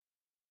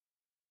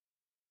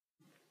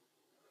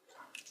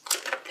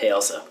Hey,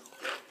 Elsa.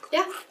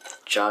 Yeah?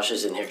 Josh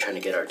is in here trying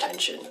to get our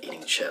attention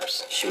eating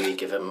chips. Should we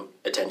give him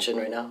attention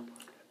right now?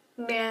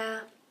 Yeah.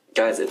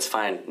 Guys, it's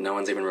fine. No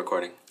one's even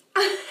recording.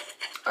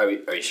 Are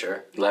you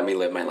sure? Let me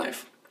live my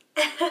life.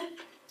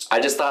 I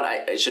just thought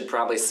I should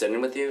probably sit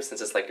in with you since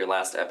it's like your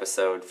last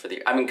episode for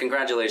the... I mean,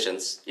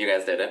 congratulations. You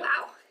guys did it.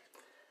 Wow.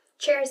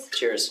 Cheers.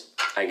 Cheers.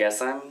 I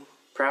guess I'm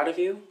proud of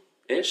you,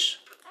 ish.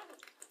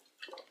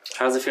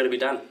 How does it feel to be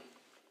done?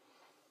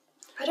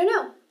 I don't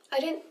know. I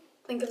didn't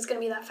think it was going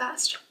to be that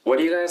fast. What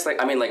do you guys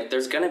like? I mean, like,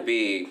 there's going to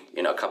be,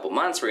 a couple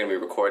months we're going to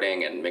be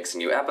recording and mixing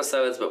new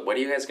episodes, but what are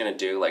you guys going to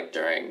do, like,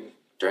 during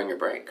your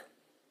break?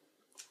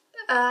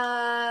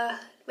 My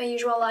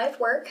usual life,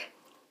 work.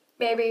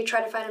 Maybe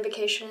try to find a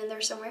vacation in there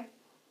somewhere.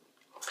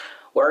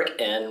 Work,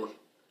 and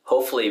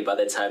hopefully by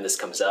the time this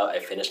comes out, I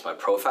finish my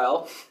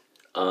profile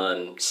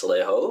on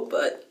Soleil,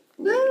 but...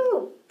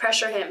 Woo!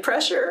 Pressure him.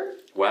 Pressure.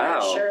 Wow.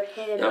 Pressure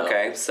him.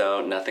 Okay, so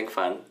nothing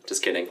fun.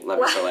 Just kidding. Love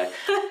you, Soleil.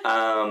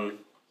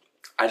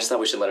 I just thought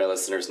we should let our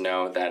listeners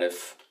know that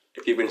if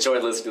you've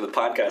enjoyed listening to the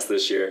podcast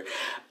this year,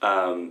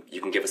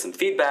 you can give us some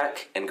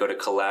feedback and go to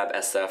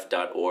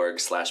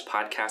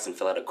collabsf.org/podcast and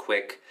fill out a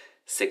quick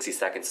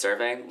 60-second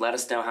survey. Let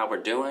us know how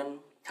we're doing,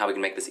 how we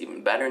can make this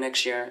even better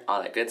next year,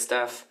 all that good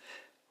stuff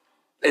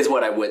is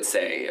what I would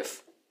say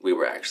if we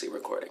were actually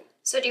recording.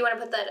 So do you want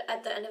to put that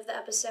at the end of the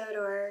episode,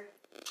 or?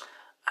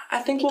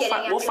 I think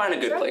we'll find a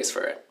good place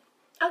for it.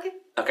 Okay.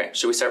 Okay,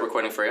 should we start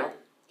recording for real?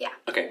 Yeah.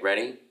 Okay,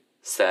 ready,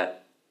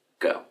 set,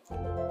 go.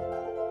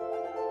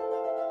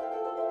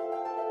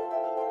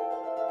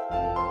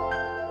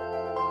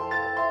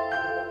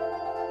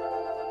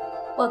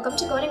 Welcome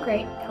to Golden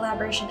Great,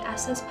 collaboration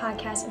access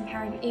podcast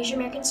empowering Asian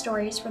American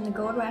stories from the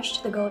gold rush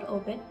to the gold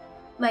open.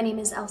 My name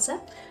is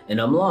Elsa. And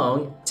I'm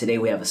Long. Today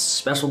we have a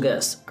special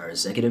guest, our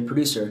executive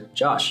producer,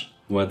 Josh.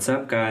 What's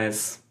up,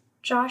 guys?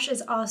 Josh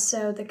is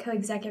also the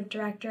co-executive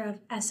director of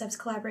SF's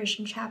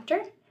collaboration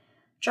chapter.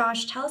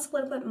 Josh, tell us a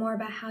little bit more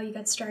about how you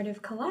got started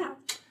with Collab.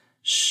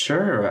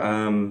 Sure.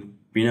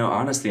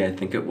 Honestly, I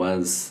think it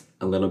was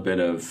a little bit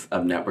of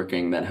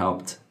networking that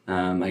helped.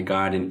 I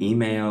got an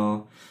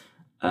email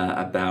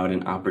about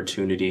an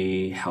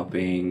opportunity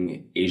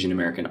helping Asian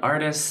American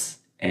artists,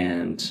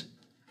 and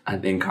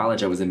in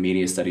college I was a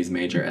media studies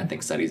major,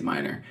 ethnic studies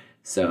minor.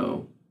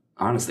 So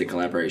honestly,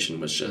 collaboration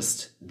was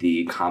just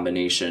the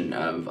combination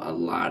of a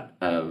lot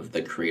of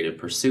the creative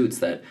pursuits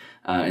that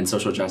and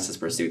social justice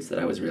pursuits that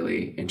I was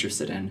really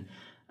interested in.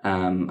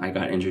 I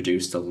got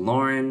introduced to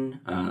Lauren,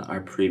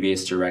 our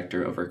previous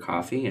director over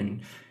coffee,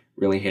 and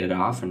really hit it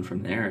off. And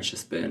from there, it's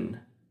just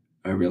been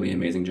a really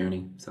amazing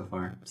journey so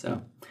far.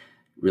 So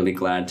really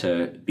glad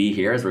to be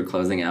here as we're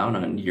closing out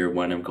on year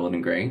one of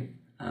Golden Great.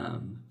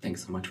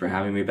 Thanks so much for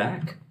having me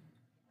back.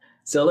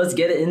 So let's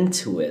get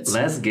into it.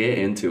 Let's get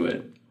into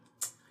it.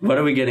 What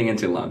are we getting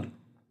into, Long?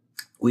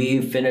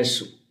 We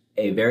finished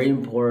a very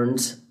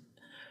important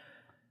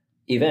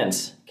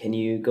event. Can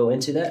you go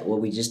into that, what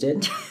we just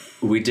did?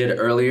 We did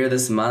earlier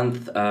this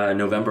month,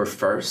 November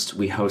 1st,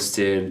 we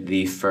hosted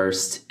the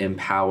first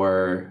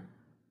Empower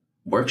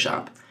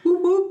workshop.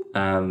 Whoop, whoop.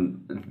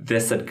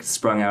 This had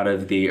sprung out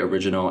of the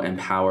original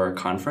Empower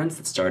conference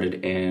that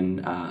started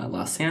in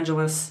Los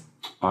Angeles.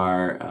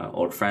 Our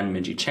old friend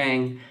Minji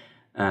Chang,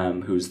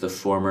 who's the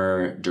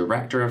former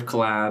director of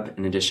Collab,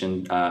 in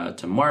addition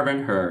to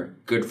Marvin, her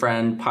good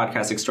friend,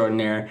 podcast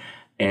extraordinaire,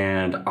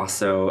 and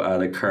also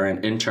the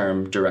current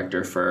interim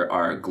director for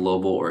our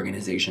global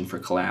organization for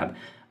Collab.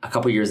 A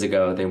couple years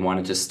ago, they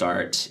wanted to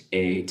start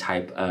a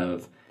type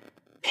of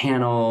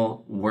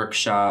panel,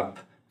 workshop,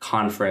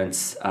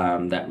 conference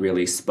that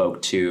really spoke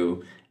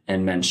to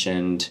and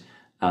mentioned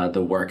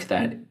the work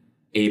that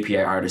API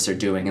artists are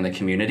doing in the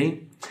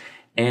community.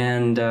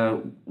 And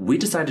we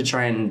decided to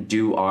try and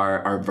do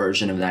our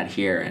version of that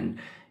here. And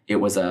it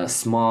was a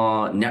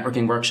small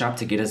networking workshop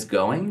to get us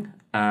going.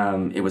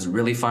 It was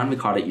really fun. We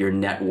called it Your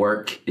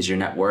Network is Your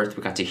Net Worth.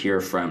 We got to hear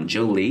from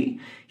Joe Lee.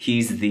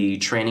 He's the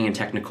Training and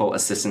Technical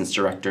Assistance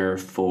Director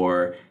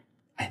for,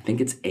 I think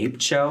it's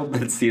APCHO,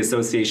 but it's the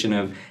Association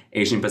of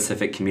Asian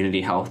Pacific Community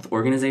Health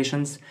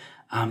Organizations.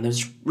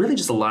 There's really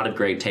just a lot of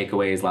great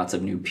takeaways. Lots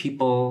of new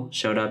people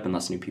showed up and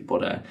lots of new people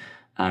to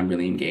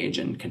really engage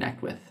and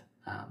connect with.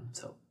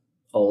 So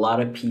a lot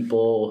of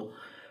people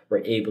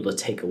were able to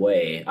take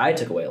away. I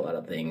took away a lot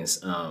of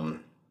things.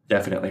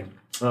 Definitely.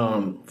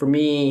 For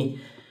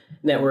me,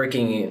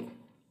 networking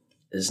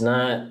is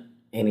not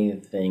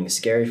anything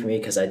scary for me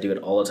because I do it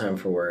all the time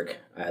for work.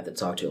 I have to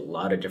talk to a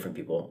lot of different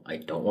people I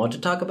don't want to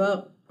talk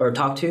about or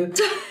talk to.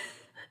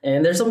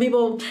 And there's some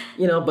people,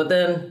 but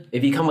then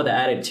if you come with the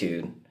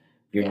attitude,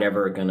 you're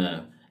never going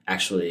to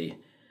actually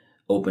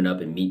open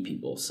up and meet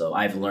people. So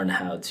I've learned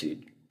how to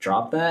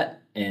drop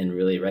that and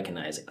really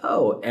recognize,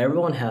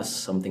 everyone has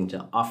something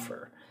to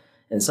offer.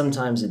 And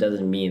sometimes it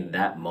doesn't mean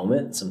that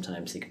moment.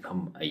 Sometimes it could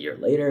come a year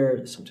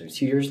later, sometimes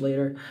 2 years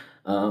later.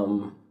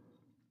 What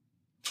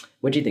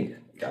do you think,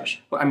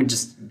 Josh? Well, I mean,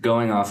 just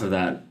going off of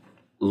that,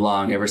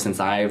 Long, ever since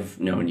I've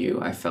known you,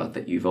 I felt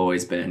that you've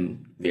always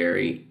been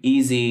very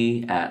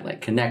easy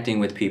at connecting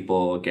with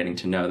people, getting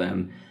to know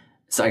them.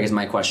 So I guess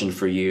my question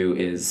for you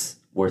is,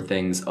 were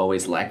things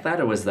always like that,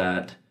 or was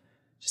that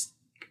just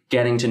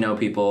getting to know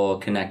people,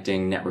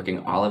 connecting,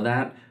 networking, all of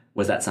that?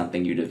 Was that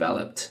something you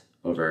developed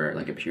over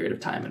like a period of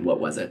time, and what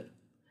was it?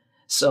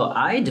 So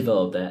I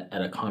developed that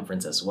at a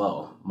conference as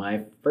well.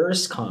 My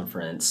first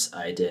conference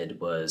I did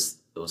was,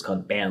 it was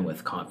called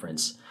Bandwidth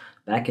Conference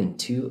back in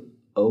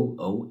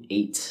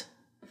 2008.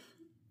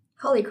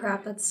 Holy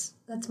crap, that's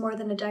more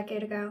than a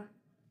decade ago.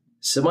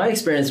 So my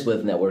experience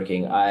with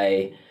networking,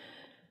 I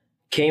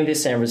came to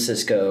San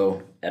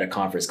Francisco at a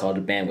conference called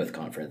the Bandwidth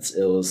Conference.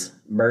 It was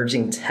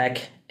merging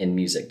tech and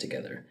music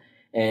together.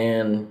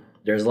 And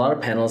there's a lot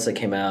of panelists that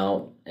came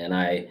out, and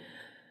I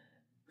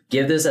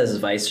give this as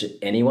advice to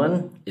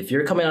anyone. If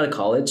you're coming out of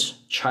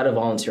college, try to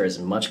volunteer as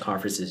much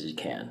conferences as you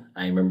can.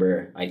 I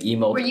remember I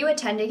emailed... Were you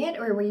attending it,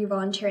 or were you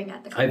volunteering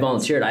at the I conference?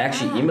 volunteered. I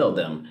actually emailed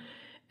them,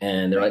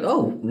 and they're like,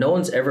 "Oh, no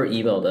one's ever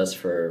emailed us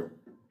for,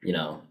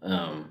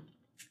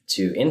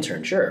 to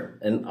intern." Sure.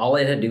 And all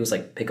I had to do was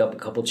like pick up a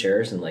couple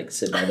chairs and like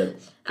sit by the...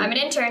 I'm an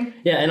intern.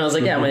 Yeah, and I was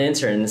like, yeah, I'm an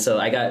intern. So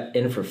I got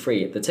in for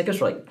free. The tickets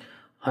were like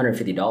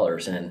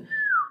 $150. And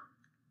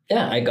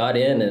yeah, I got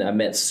in and I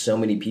met so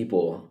many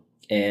people.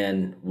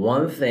 And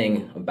one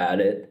thing about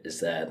it is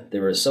that they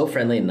were so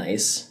friendly and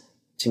nice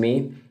to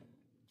me.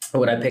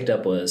 What I picked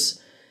up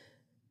was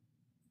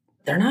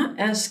they're not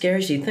as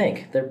scary as you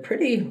think. They're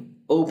pretty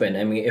open.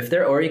 I mean, if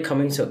they're already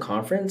coming to a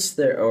conference,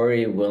 they're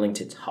already willing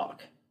to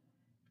talk.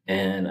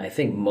 And I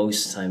think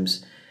most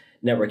times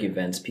network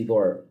events, people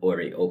are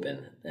already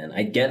open. And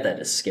I get that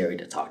it's scary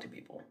to talk to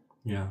people.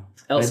 Yeah.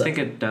 Elsa. I think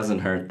it doesn't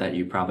hurt that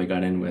you probably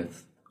got in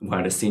with,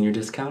 what, a senior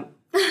discount?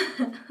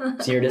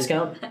 Senior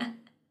discount?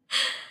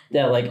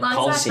 Yeah, like Lon's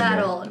call not senior.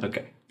 that old.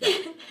 Okay.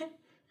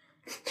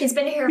 He's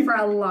been here for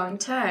a long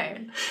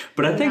time.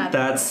 But I think Yeah.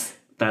 that's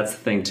the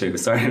thing too.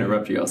 Sorry to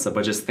interrupt you, Elsa,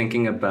 but just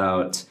thinking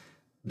about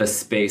the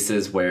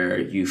spaces where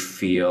you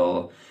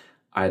feel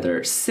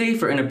either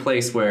safe or in a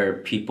place where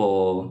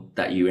people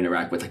that you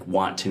interact with like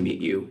want to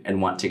meet you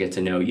and want to get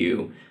to know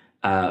you,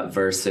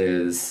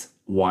 versus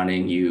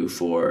wanting you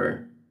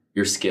for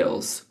your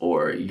skills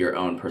or your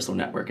own personal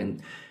network,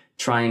 and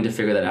trying to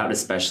figure that out,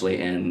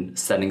 especially in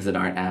settings that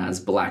aren't as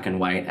black and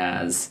white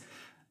as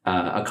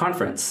a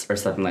conference or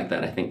something like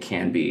that, I think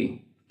can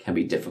be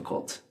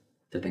difficult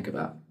to think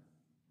about.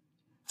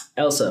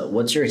 Elsa,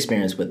 what's your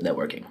experience with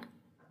networking?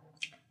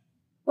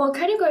 Well,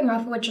 kind of going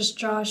off of what just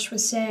Josh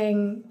was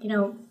saying,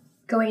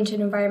 going into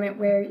an environment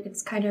where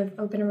it's kind of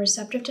open and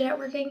receptive to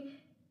networking,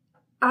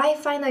 I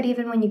find that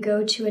even when you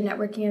go to a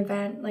networking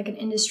event, like an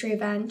industry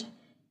event,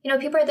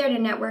 people are there to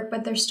network,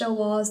 but there's still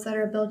walls that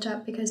are built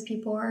up because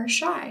people are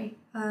shy.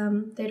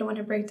 They don't want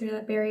to break through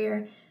that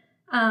barrier.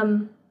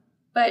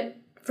 But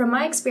from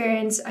my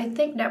experience, I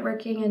think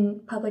networking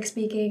and public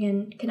speaking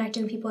and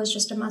connecting with people is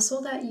just a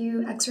muscle that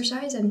you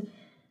exercise. And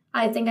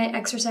I think I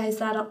exercised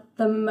that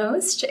the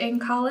most in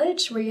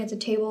college, where you get to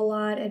table a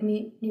lot and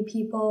meet new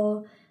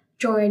people,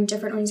 join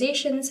different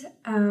organizations.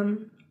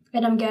 And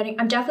I'm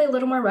definitely a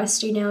little more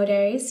rusty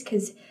nowadays,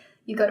 because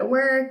you go to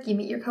work, you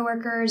meet your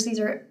coworkers.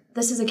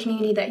 This is a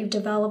community that you've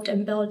developed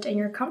and built, and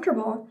you're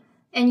comfortable.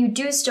 And you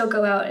do still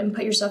go out and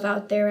put yourself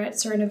out there at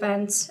certain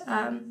events.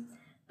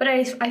 But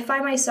I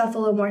find myself a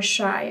little more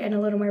shy and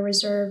a little more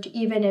reserved,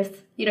 even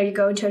if, you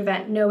go into an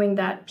event knowing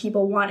that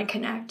people want to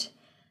connect.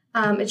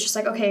 It's just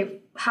like, okay,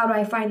 how do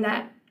I find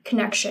that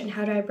connection?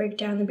 How do I break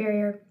down the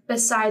barrier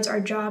besides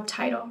our job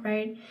title,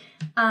 right?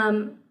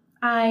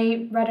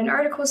 I read an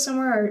article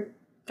somewhere or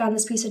found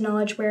this piece of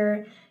knowledge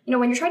where,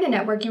 when you're trying to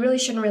network, you really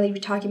shouldn't really be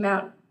talking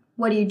about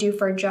what do you do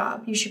for a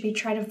job. You should be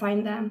trying to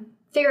find them,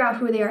 figure out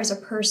who they are as a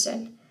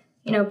person.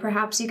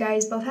 Perhaps you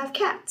guys both have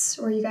cats,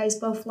 or you guys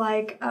both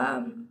like,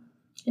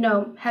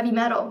 heavy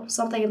metal,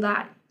 something like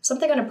that.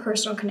 Something on a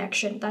personal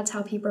connection. That's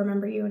how people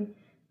remember you, and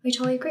I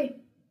totally agree.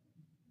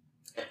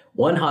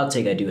 One hot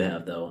take I do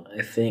have, though,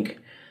 I think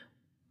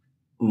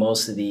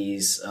most of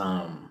these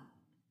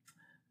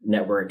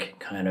network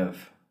kind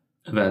of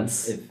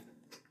Events.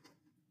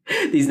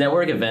 These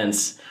network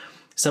events,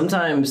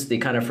 sometimes they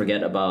kind of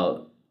forget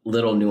about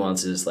little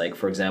nuances. Like,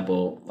 for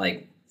example,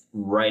 like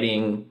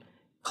writing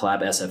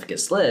Collab SF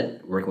Gets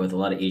Lit, working with a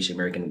lot of Asian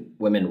American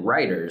women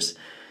writers,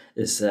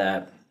 is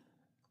that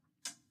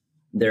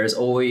there's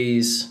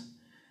always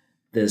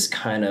this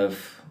kind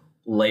of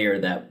layer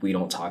that we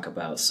don't talk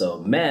about. So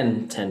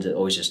men tend to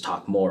always just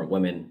talk more.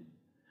 Women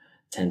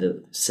tend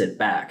to sit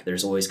back.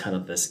 There's always kind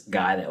of this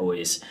guy that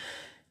always,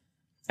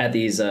 at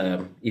these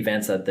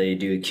events that they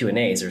do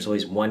Q&As, there's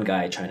always one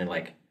guy trying to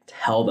like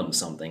tell them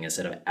something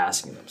instead of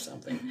asking them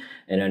something.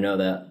 And I know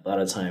that a lot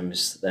of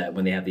times that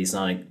when they have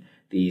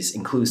these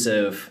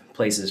inclusive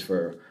places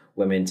for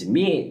women to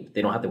meet,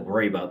 they don't have to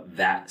worry about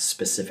that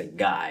specific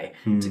guy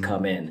to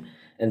come in.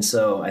 And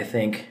so I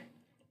think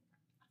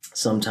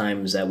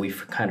sometimes that we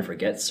kind of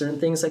forget certain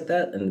things like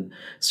that, and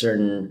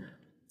certain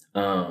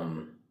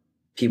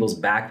people's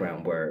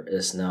background where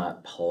it's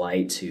not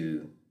polite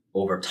to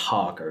over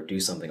talk or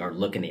do something or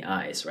look in the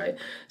eyes, right?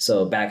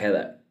 So back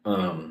at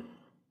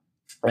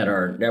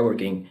our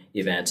networking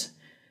event,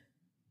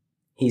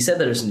 he said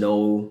that there's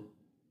no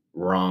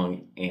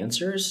wrong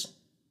answers,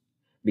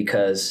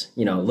 because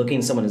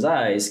looking someone's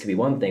eyes could be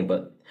one thing,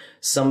 but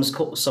some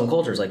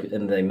cultures, like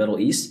in the Middle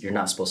East, you're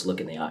not supposed to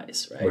look in the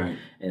eyes, right?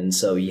 And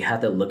so you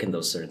have to look in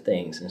those certain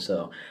things. And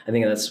so I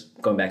think that's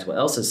going back to what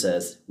Elsa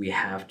says. We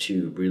have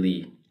to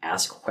really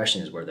ask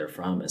questions where they're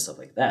from and stuff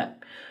like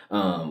that.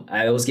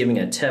 I was giving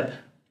a tip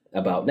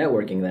about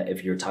networking that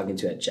if you're talking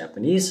to a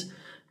Japanese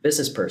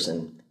business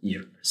person,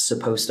 you're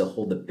supposed to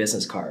hold the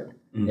business card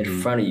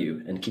in front of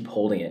you and keep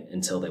holding it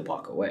until they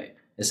walk away,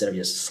 instead of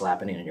just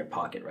slapping it in your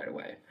pocket right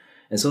away.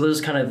 And so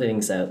those kind of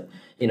things that,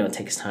 it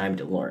takes time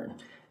to learn.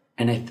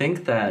 And I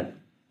think that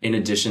in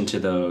addition to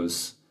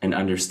those and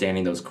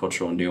understanding those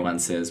cultural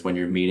nuances, when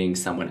you're meeting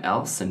someone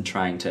else and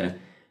trying to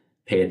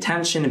pay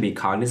attention and be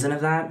cognizant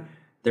of that,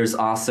 there's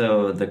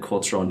also the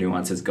cultural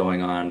nuances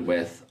going on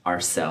with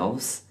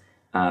ourselves,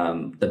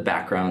 the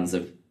backgrounds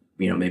of,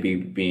 maybe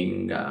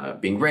being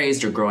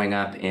raised or growing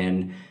up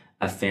in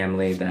a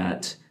family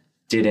that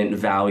didn't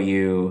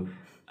value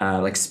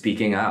like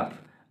speaking up,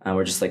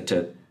 or just like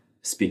to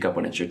speak up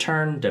when it's your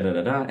turn,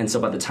 And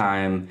so by the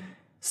time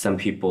some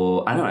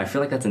people, I don't know, I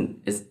feel like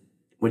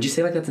would you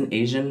say like that's an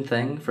Asian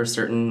thing for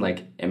certain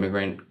like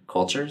immigrant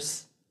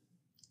cultures?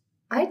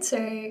 I'd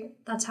say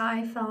that's how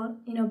I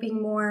felt,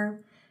 being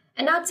more,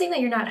 and not saying that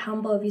you're not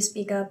humble if you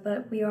speak up,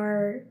 but we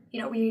are,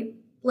 we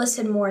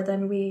listen more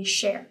than we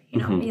share,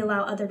 we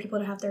allow other people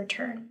to have their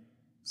turn.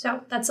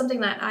 So that's something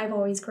that I've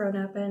always grown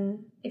up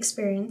and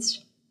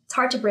experienced. It's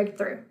hard to break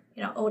through,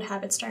 old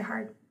habits die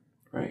hard.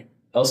 Right.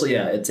 Also,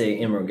 yeah, it's a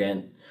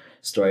immigrant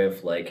story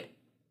of like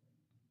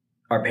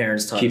our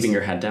parents taught keeping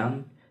your head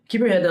down.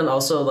 Keep your head down.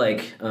 Also,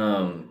 like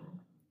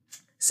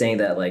saying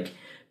that like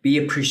be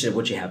appreciative of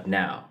what you have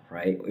now,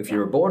 right? If you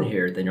were born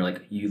here, then you're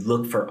like you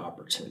look for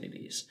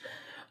opportunities.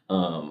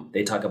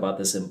 They talk about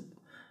this in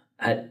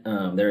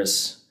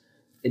there's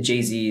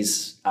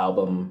Jay-Z's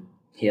album.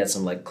 He had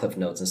some like cliff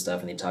notes and stuff,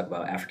 and they talk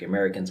about African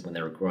Americans when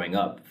they were growing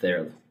up.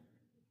 They're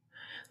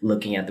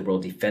looking at the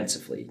world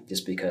defensively,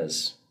 just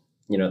because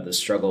the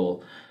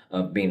struggle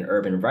of being in an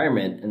urban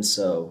environment. And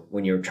so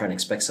when you're trying to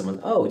expect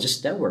someone,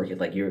 just network,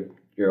 like you're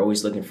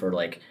always looking for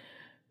like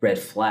red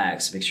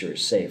flags to make sure you're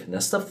safe. And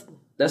that stuff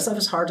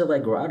is hard to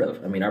like grow out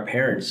of. I mean, our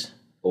parents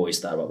always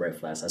thought about red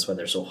flags. That's why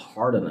they're so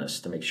hard on us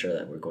to make sure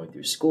that we're going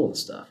through school and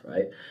stuff,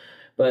 right?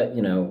 But,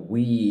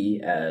 we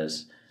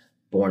as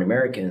born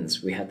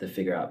Americans, we have to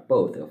figure out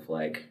both of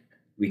like,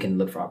 we can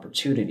look for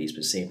opportunities, but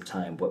at the same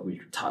time, what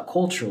we're taught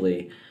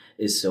culturally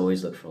is to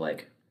always look for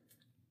like,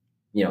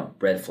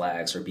 red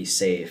flags or be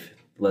safe,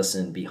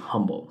 listen, be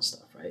humble and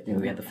stuff, right?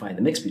 And we have to find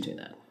the mix between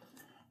that.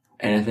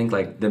 And I think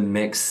like the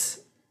mix,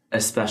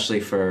 especially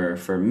for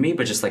me,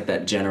 but just like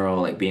that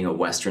general, like being a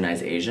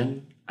westernized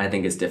Asian, I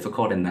think is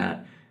difficult in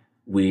that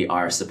we're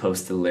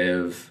supposed to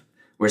live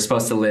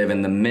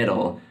in the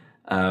middle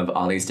of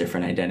all these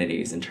different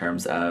identities in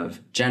terms of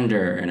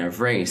gender and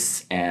of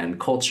race and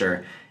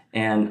culture.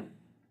 And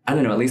I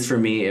don't know, at least for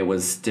me, it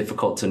was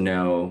difficult to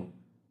know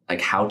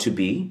like how to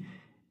be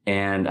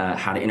and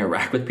how to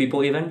interact with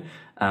people even.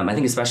 I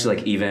think especially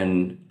like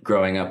even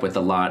growing up with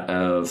a lot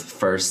of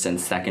first and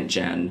second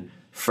gen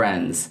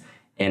friends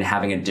and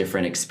having a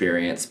different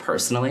experience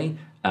personally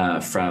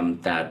from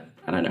that,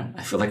 I don't know,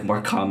 I feel like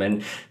more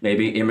common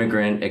maybe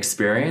immigrant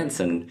experience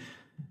and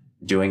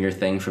doing your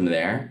thing from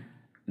there.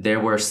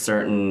 There were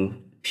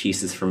certain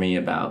pieces for me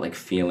about like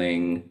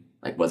feeling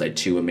like, was I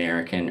too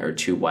American or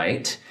too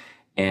white?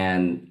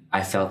 And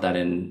I felt that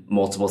in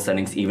multiple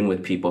settings, even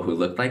with people who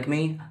looked like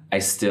me, I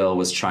still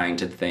was trying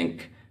to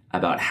think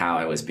about how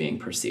I was being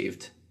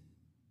perceived.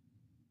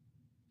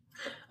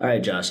 All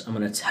right, Josh, I'm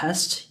going to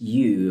test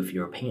you if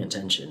you're paying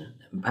attention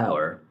in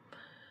Power.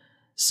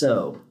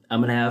 So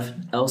I'm going to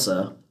have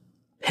Elsa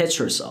pitch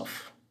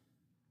herself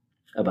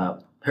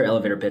about her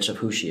elevator pitch of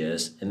who she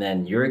is, and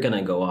then you're going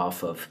to go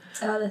off of...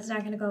 Oh, that's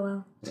not going to go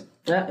well.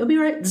 It'll be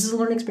right. This is a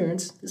learning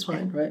experience. It's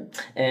fine, right?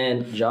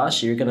 And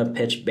Josh, you're going to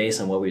pitch based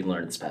on what we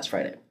learned this past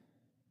Friday.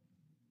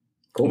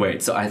 Cool.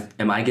 Wait, so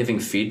am I giving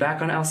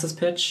feedback on Elsa's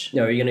pitch?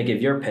 No, you're going to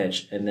give your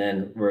pitch, and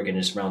then we're going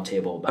to just round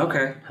table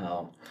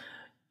about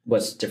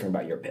what's different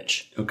about your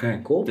pitch.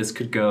 Okay. Cool. This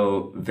could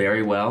go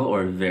very well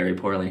or very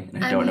poorly,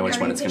 and I don't know which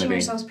one it's going to be. Are we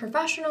pitching ourselves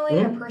professionally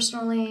or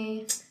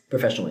personally?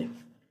 Professionally.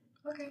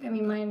 Okay. I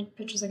mean, mine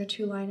pitch is like a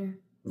 2-liner.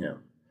 Yeah.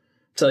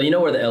 So you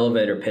know where the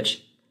elevator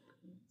pitch,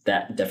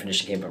 that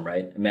definition came from,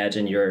 right?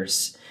 Imagine you're in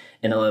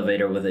an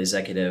elevator with an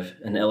executive.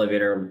 An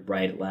elevator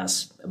ride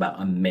lasts about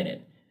a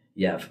minute.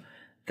 You have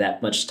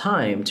that much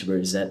time to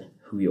present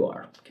who you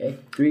are. Okay,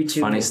 3,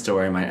 2. Funny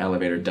story. My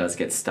elevator does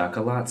get stuck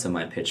a lot, so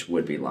my pitch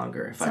would be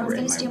longer if I were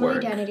in my steal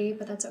work my identity,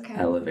 but that's okay.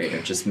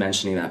 Elevator. Just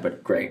mentioning that,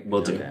 but great,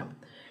 we'll do. Okay.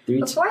 3,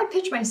 2. Before I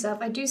pitch myself,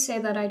 I do say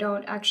that I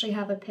don't actually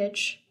have a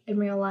pitch in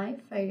real life.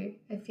 I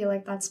feel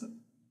like that's,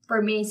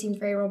 for me, seems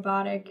very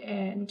robotic,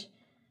 and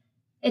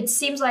it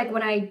seems like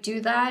when I do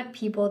that,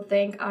 people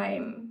think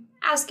I'm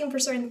asking for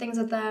certain things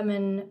of them,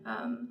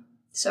 and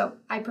so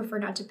I prefer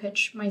not to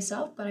pitch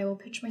myself, but I will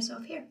pitch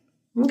myself here.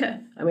 Okay.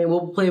 I mean,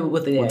 we'll play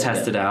with the We'll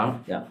test it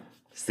out. Yeah.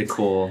 It's the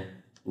cool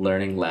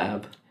learning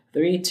lab.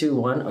 3, 2,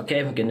 1. Okay,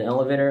 I'm getting an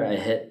elevator. I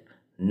hit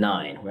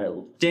 9.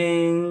 Right,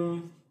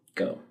 Ding.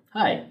 go.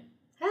 Hi.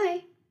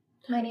 Hi,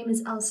 my name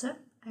is Elsa.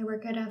 I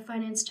work at a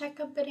finance tech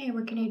company. I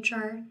work in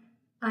HR.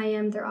 I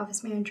am their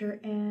office manager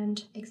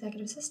and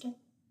executive assistant.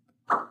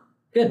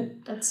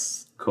 Good.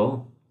 That's,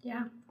 Cool.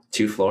 yeah.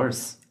 2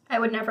 floors. I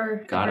would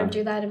never Got ever him.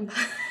 do that in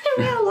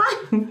real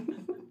life.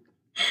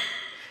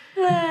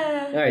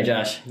 All right,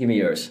 Josh, give me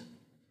yours.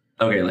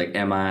 Okay, like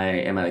am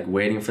I like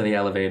waiting for the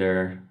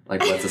elevator?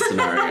 Like what's the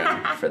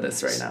scenario for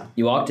this right now?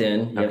 You walked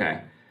in. Yep.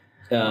 Okay.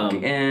 Um,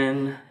 Walking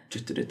in.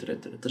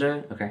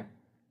 Okay.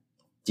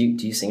 do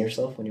you sing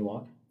yourself when you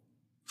walk?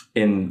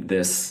 In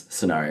this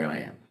scenario, I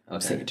am. I'm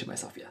Okay. singing to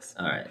myself, yes.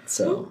 All right.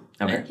 So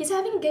Okay. He's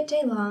having a good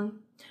day long.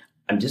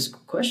 I'm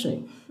just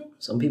questioning.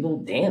 Some people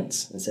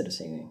dance instead of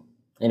singing.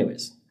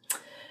 Anyways,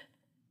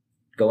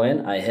 go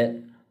in. I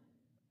hit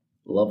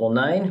level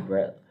 9. We're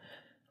at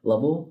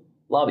level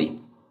lobby.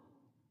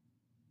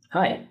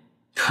 Hi.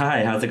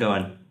 Hi, how's it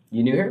going?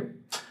 You new here?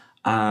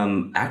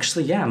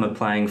 Actually, yeah, I'm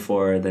applying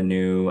for the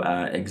new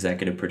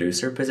executive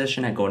producer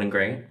position at Golden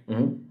Gray.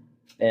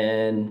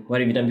 And what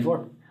have you done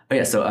before? Oh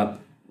yeah, so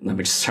let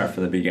me just start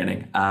from the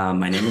beginning.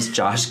 My name is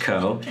Josh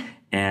Coe,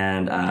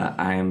 and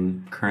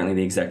I'm currently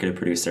the executive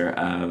producer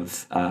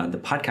of the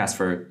podcast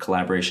for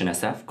Collaboration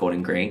SF,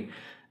 Golden Gray.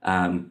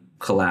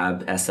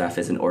 Collab SF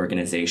is an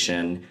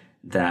organization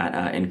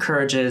that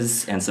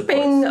encourages and supports.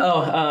 Bing!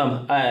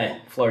 Oh,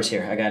 Floor's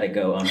here. I gotta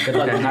go. Good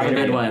luck. Okay, have a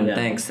good one. Yeah.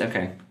 Thanks.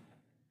 Okay.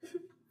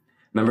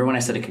 Remember when I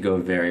said it could go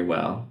very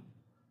well?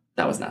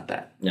 That was not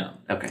that. No.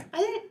 Okay.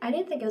 I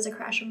didn't think it was a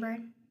crash and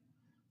burn.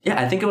 Yeah,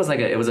 I think it was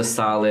it was a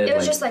solid. It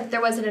was just like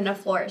there wasn't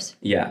enough floors.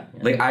 Yeah,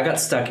 like I got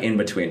stuck in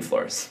between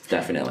floors,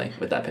 definitely,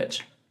 with that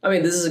pitch. I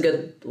mean, this is a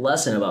good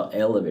lesson about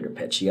elevator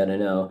pitch. You gotta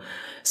know.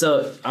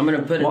 So I'm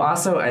gonna put it. Well,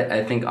 also,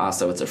 I think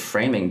also it's a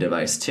framing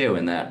device too,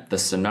 in that the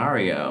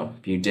scenario,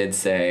 you did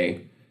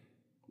say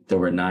there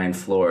were 9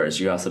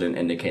 floors. You also didn't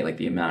indicate like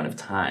the amount of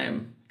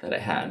time that I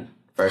had.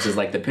 Versus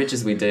like the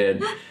pitches we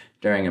did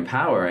during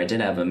Empower, I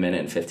did have 1 minute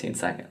and 15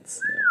 seconds.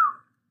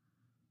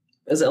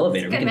 It's an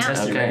elevator. We Good can amount.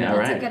 test it Okay, right now. all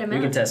That's a right. good We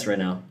amount. can test right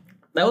now.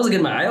 That was a good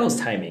amount. I was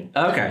timing.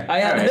 Okay. I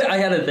had all right. I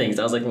had the things.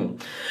 I was like,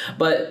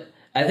 But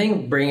I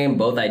think bringing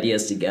both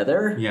ideas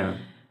together, Yeah.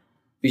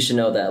 we should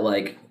know that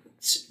like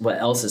what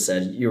Elsa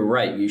said. You're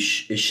right. It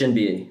shouldn't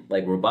be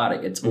like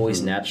robotic. It's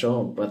always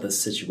natural, but the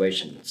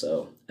situation.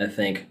 So I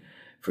think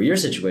for your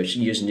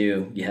situation, you just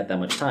knew you had that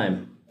much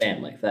time.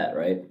 Bam, like that,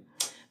 right?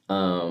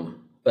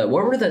 But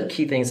what were the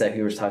key things that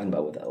he was talking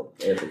about with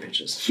elevator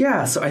pitches?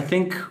 Yeah, so I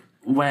think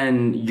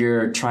when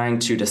you're trying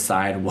to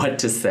decide what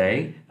to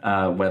say,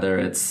 whether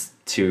it's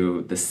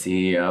to the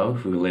CEO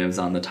who lives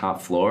on the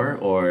top floor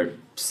or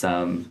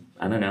some,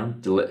 I don't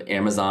know,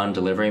 Amazon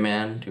delivery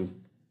man who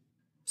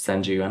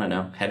sends you, I don't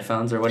know,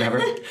 headphones or whatever,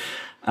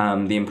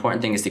 the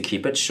important thing is to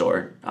keep it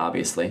short,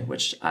 obviously,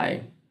 which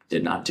I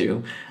did not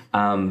do.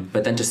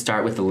 But then to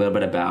start with a little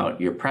bit about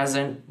your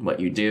present, what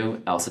you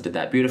do. Elsa did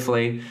that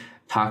beautifully.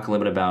 Talk a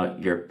little bit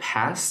about your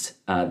past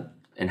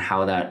and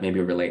how that maybe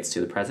relates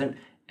to the present.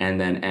 And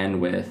then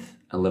end with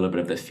a little bit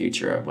of the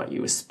future of what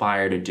you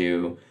aspire to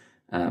do,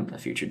 a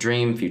future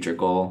dream, future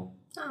goal,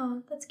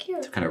 Oh, that's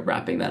cute. kind of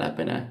wrapping that up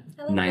in a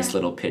I like nice that.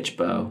 little pitch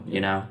bow, you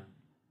know?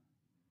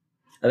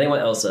 I think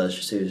what Elsa,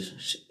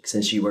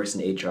 since she works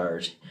in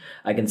HR,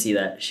 I can see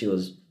that she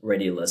was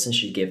ready to listen.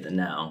 She gave the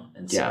now,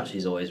 and so Yeah.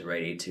 she's always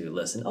ready to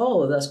listen.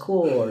 Oh, that's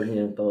cool, or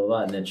blah blah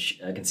blah. And then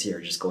I can see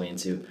her just going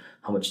into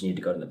how much you need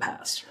to go to the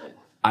past. Right?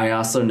 I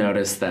also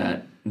noticed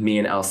that me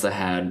and Elsa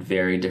had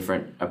very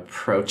different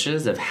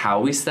approaches of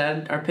how we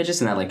said our pitches,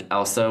 and that like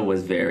Elsa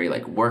was very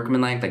like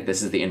workmanlike, like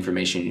this is the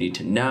information you need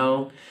to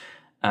know.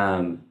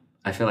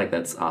 I feel like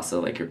that's also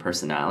like your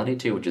personality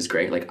too, which is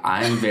great. Like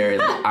I'm very,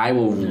 I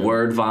will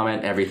word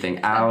vomit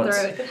everything out.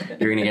 Cutthroat.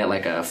 You're gonna get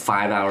like a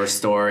 5-hour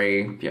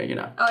story. Yeah, you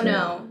know. Oh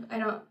no, I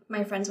don't.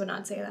 My friends would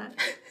not say that.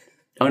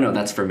 Oh no,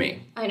 that's for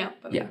me. I know,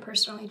 but Yeah. me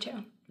personally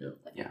too.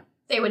 Yeah.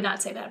 They would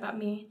not say that about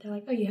me. They're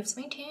like, oh, you have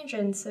so many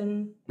tangents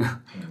and.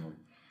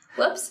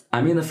 Whoops.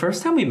 I mean, the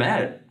first time we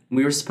met,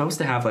 we were supposed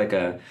to have like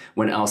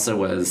when Elsa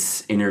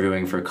was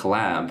interviewing for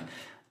Collab,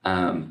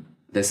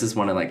 this is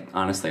one of like,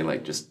 honestly,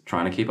 like just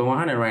trying to keep it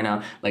 100 right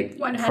now. Like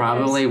 100.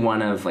 probably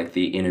one of like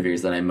the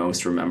interviews that I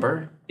most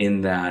remember, in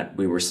that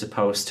we were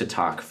supposed to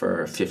talk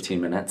for 15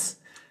 minutes.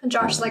 And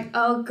Josh's like,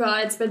 oh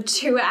god, it's been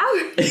 2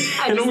 hours.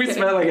 I And just we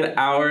kidding. spent like an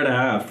hour and a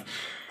half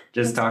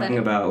just That's talking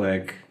better. about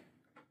like,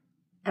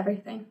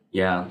 Everything.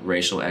 yeah,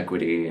 racial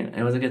equity.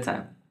 It was a good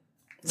time.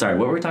 Sorry,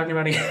 what were we talking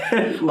about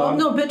again? Well,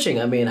 no pitching.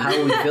 I mean, how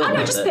do we feel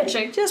about Just that?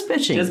 pitching. Just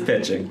pitching. Just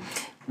pitching.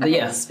 But Okay,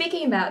 yeah.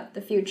 Speaking about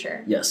the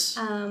future. Yes.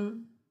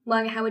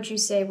 Lung, how would you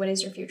say, what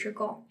is your future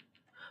goal?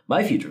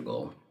 My future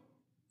goal.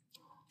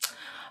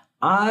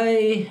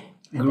 I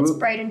If grew it's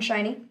bright and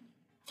shiny.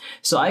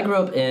 So I grew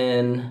up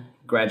in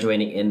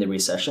graduating in the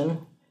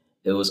recession.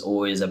 It was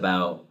always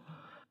about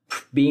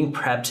being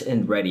prepped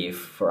and ready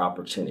for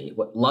opportunity.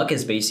 What luck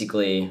is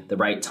basically the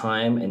right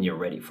time and you're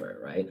ready for it,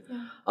 right?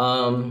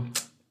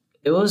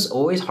 It was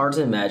always hard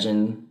to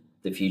imagine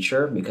the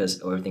future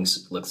because everything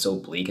looks so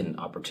bleak and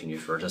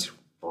opportunities were just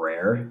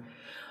rare.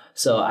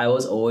 So I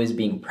was always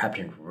being prepped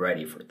and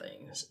ready for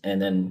things,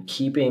 and then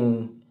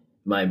keeping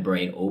my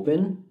brain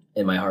open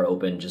and my heart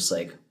open, just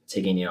like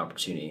taking the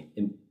opportunity.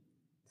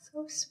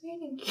 So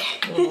sweet.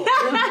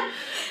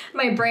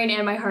 My brain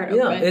and my heart open.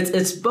 Yeah,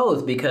 it's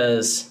both,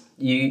 because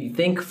you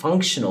think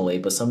functionally,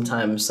 but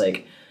sometimes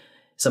like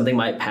something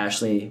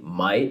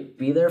might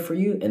be there for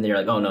you, and then you're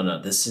like, oh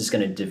no, this is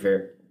gonna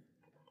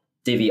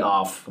divvy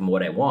off from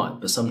what I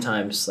want. But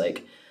sometimes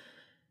like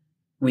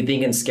we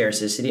think in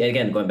scarcity,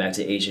 again, going back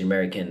to Asian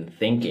American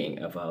thinking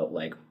about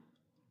like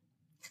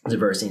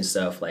diversity and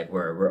stuff, like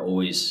we're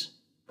always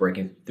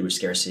breaking through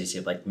scarcity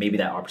of like maybe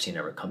that opportunity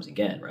never comes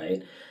again,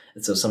 right?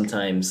 And so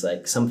sometimes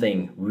like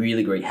something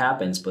really great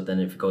happens, but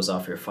then if it goes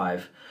off your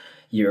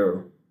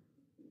 5-year,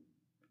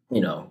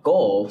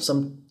 goal,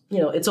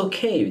 it's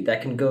okay.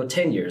 That can go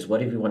 10 years.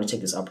 What if you want to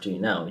take this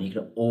opportunity now? And you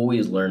can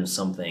always learn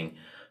something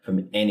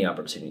from any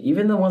opportunity,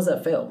 even the ones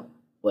that fail.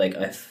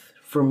 Like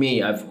for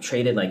me, I've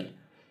traded like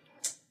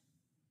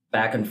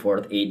back and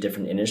forth 8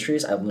 different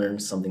industries. I've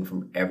learned something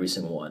from every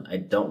single one. I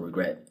don't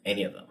regret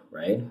any of them,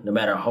 right? No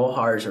matter how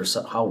harsh or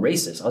how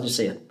racist, I'll just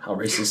say how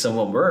racist some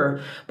of them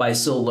were, but I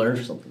still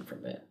learned something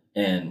from it.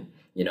 And,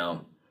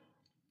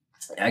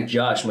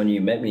 Josh, when you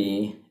met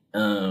me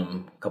a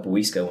couple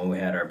weeks ago when we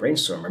had our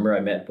brainstorm, remember I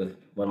met with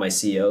one of my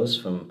CEOs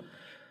from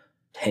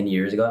 10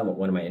 years ago at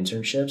one of my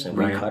internships, and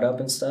we caught up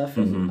and stuff.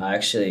 And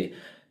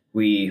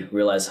we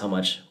realized how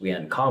much we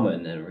had in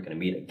common, and we're going to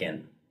meet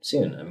again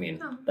soon. I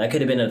mean, that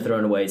could have been a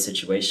thrown away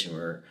situation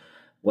or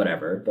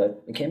whatever,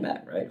 but it came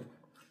back, right?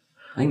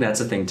 I think that's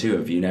the thing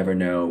too. If you never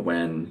know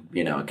when,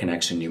 a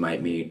connection you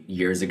might meet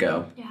years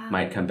ago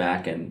might come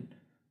back in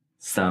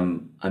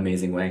some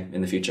amazing way in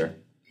the future.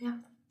 Yeah.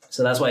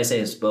 So that's why I say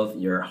it's both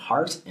your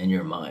heart and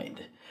your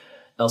mind.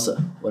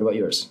 Elsa, what about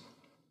yours?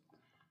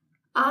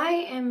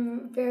 I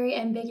am very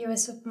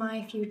ambiguous with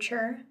my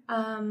future.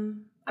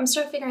 I'm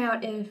still figuring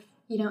out if,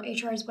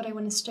 HR is what I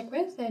want to stick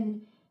with,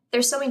 and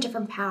there's so many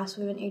different paths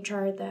within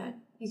HR that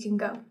you can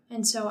go.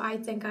 And so I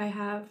think I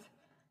have,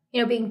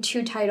 being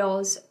 2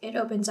 titles, it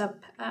opens up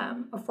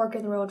a fork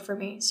in the road for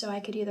me. So I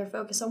could either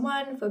focus on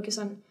one, focus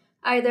on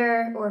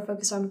either, or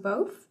focus on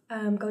both,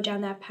 go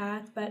down that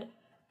path. But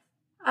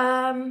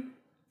I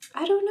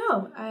don't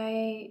know.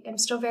 I am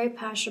still very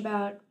passionate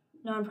about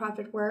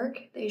nonprofit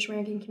work, the Asian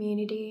American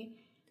community,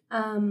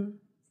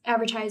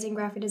 advertising,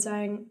 graphic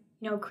design,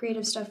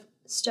 creative stuff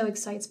still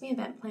excites me,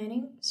 event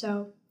planning.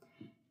 So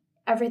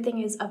everything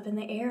is up in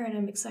the air, and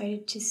I'm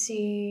excited to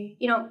see,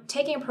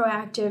 taking a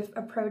proactive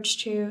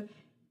approach to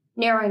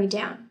narrowing it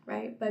down,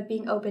 right? But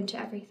being open to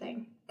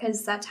everything,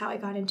 because that's how I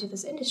got into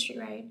this industry,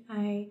 right?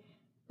 I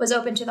was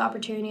open to the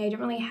opportunity. I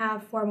didn't really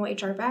have formal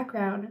HR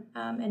background,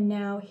 and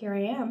now here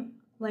I am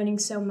learning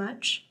so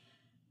much.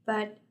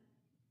 But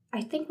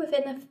I think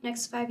within the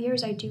next 5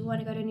 years, I do want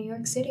to go to New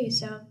York City,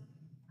 so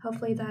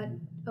hopefully that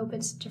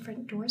opens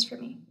different doors for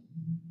me.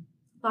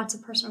 Lots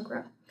of personal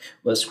growth.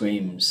 What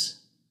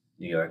screams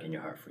New York in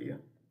your heart for you?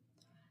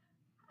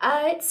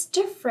 It's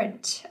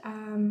different.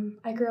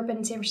 I grew up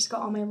in San Francisco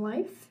all my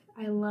life.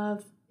 I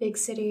love big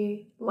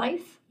city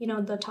life,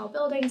 the tall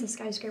buildings, the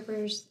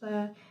skyscrapers,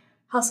 the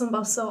hustle and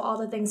bustle, all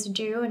the things to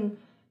do. And,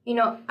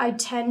 I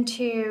tend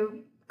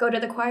to go to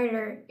the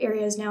quieter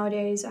areas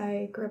nowadays.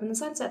 I grew up in the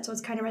Sunset, so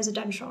it's kind of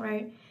residential,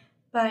 right?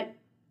 But,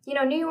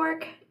 New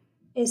York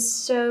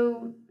is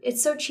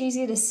it's so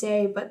cheesy to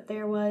say, but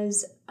there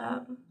was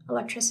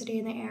electricity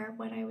in the air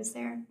when I was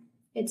there.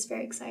 It's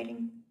very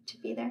exciting to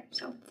be there.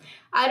 So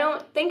I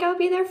don't think I'll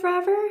be there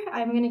forever.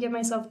 I'm going to give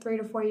myself 3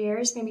 to 4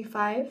 years, maybe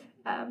 5,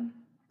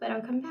 but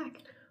I'll come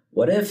back.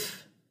 What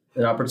if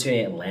an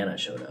opportunity in Atlanta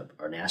showed up,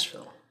 or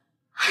Nashville?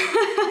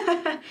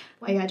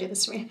 Why you gotta do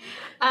this to me?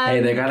 Hey,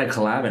 they got a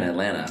collab in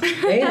Atlanta.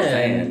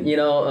 And,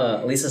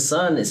 Lisa's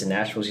son is in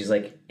Nashville. She's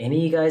like, any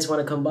of you guys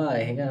want to come by,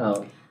 hang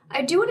out?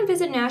 I do want to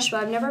visit Nashville.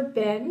 I've never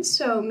been,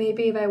 so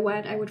maybe if I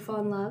went, I would fall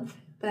in love.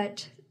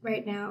 But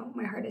right now,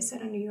 my heart is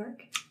set on New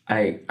York.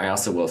 I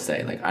also will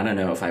say, I don't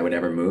know if I would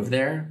ever move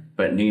there,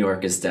 but New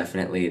York is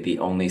definitely the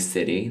only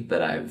city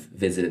that I've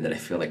visited that I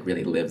feel like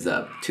really lives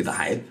up to the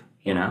hype,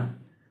 Yeah.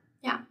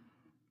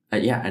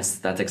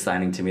 That's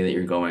exciting to me that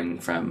you're going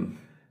from,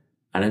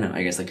 I don't know,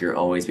 I guess your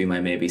Always Be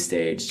My Maybe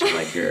stage to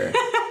your,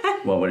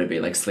 what would it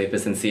be,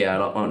 Sleepless in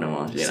Seattle? Oh,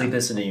 no.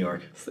 Sleepless in New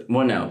York.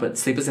 Well, no, but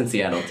Sleepless in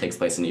Seattle takes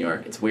place in New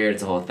York. It's weird.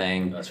 It's a whole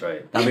thing. That's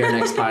right. That'll be our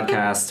next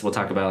podcast. We'll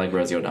talk about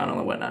Rosie O'Donnell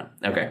and whatnot.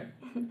 Okay.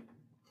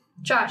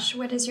 Josh,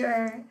 what does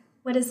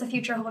the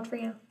future hold for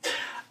you?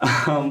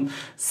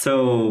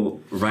 So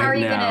right now, how are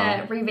you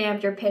gonna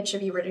revamp your pitch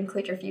if you were to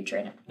include your future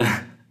in it?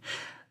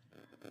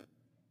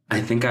 I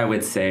think I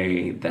would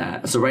say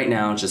that. So right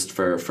now, just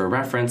for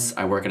reference,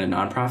 I work in a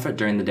nonprofit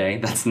during the day.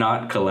 That's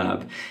not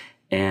collab,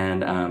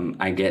 and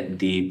I get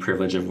the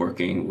privilege of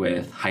working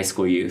with high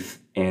school youth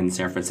in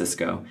San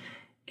Francisco.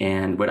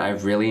 And what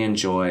I've really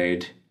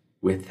enjoyed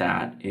with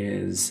that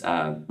is,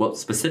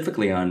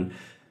 specifically on,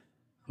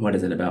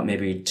 about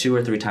maybe 2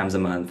 or 3 times a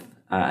month,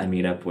 I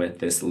meet up with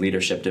this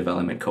leadership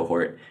development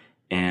cohort.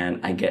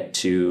 and I get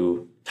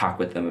to talk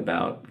with them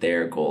about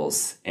their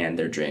goals and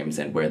their dreams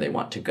and where they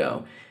want to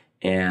go.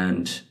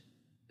 And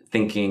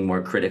thinking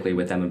more critically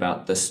with them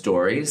about the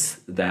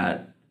stories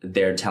that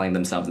they're telling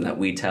themselves and that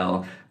we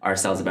tell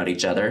ourselves about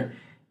each other,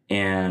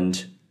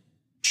 and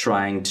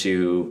trying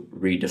to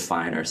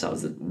redefine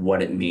ourselves,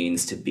 what it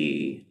means to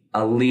be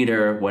a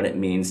leader, what it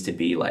means to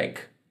be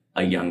like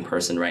a young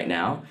person right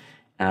now,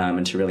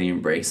 and to really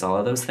embrace all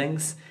of those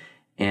things.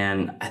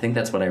 And I think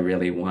that's what I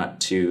really want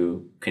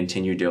to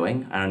continue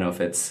doing. I don't know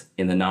if it's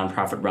in the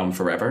nonprofit realm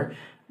forever,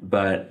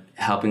 but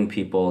helping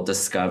people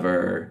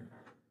discover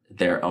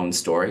their own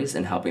stories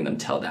and helping them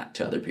tell that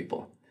to other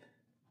people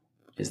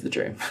is the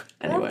dream.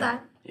 Anyway, I love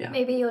that. Yeah.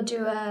 Maybe you'll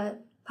do a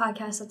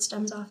podcast that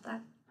stems off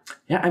that.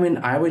 Yeah, I mean,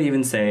 I would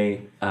even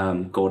say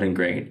Golden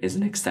Great is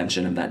an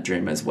extension of that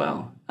dream as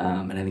well.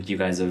 And I think you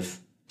guys have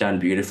done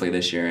beautifully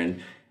this year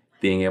in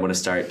being able to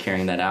start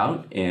carrying that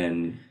out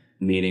in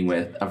meeting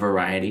with a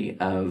variety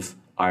of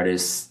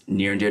artists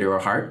near and dear to our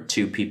heart,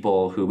 to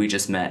people who we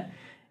just met,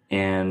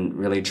 and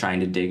really trying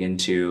to dig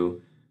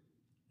into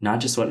not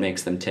just what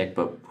makes them tick,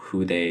 but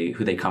who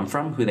they come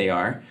from, who they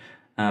are,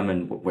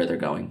 and where they're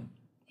going.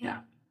 Yeah.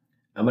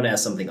 I'm going to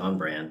ask something on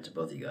brand to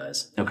both of you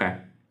guys. Okay.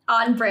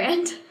 On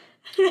brand.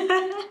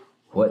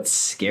 What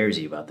scares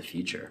you about the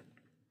future?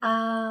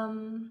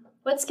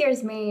 What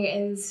scares me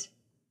is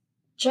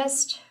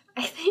just,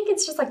 I think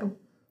it's just like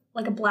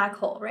a black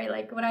hole, right?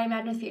 Like when I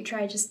imagine the future,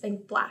 I just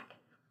think black.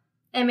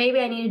 And maybe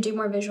I need to do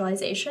more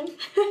visualization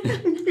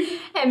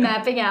and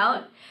mapping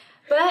out.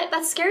 But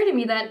that's scary to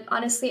me that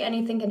honestly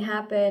anything can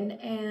happen.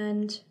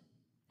 And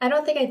I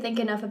don't think I think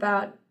enough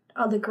about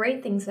all the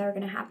great things that are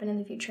going to happen in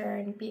the future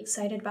and be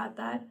excited about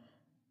that.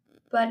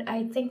 But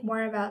I think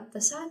more about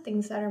the sad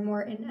things that are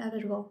more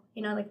inevitable,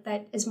 like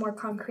that is more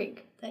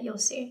concrete that you'll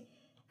see.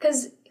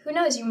 Because who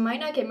knows, you might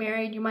not get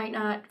married, you might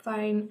not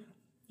find,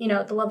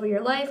 the love of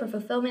your life or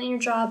fulfillment in your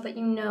job, but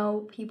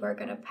people are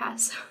going to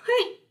pass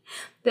away.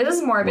 This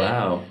is morbid.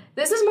 Wow.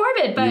 This is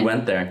morbid, but... You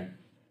went there.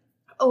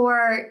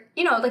 Or,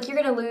 you're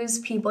going to lose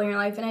people in your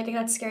life, and I think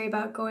that's scary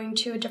about going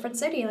to a different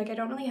city. Like, I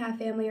don't really have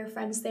family or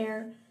friends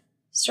there,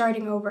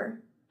 starting over.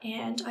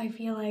 And I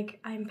feel like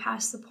I'm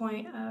past the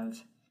point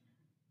of...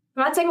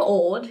 I'm not saying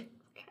old,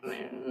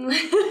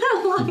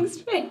 long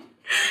span,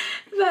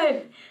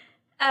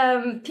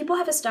 but people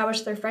have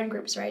established their friend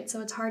groups, right?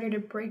 So it's harder to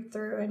break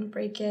through and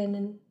break in.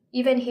 And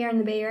even here in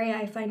the Bay Area,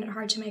 I find it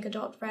hard to make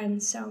adult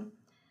friends. So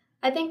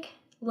I think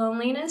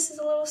loneliness is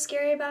a little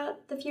scary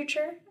about the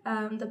future,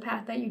 the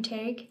path that you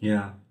take.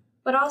 Yeah.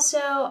 But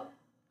also,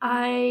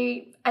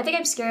 I think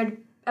I'm scared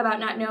about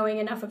not knowing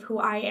enough of who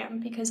I am,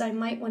 because I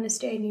might want to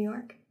stay in New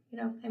York.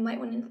 I might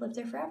want to live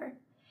there forever.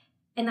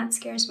 And that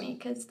scares me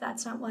because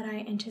that's not what I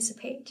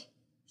anticipate.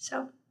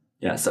 So.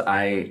 Yeah, so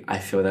I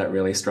feel that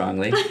really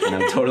strongly, and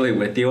I'm totally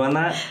with you on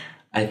that.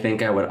 I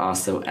think I would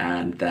also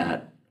add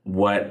that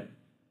what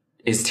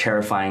is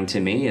terrifying to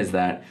me is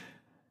that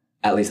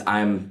at least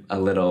I'm a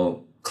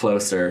little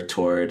closer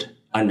toward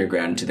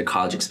undergrad, to the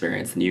college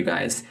experience, than you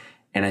guys.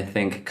 And I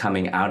think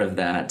coming out of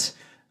that,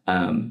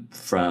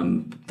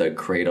 from the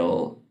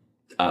cradle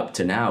up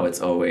to now,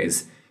 it's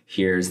always,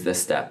 here's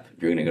this step.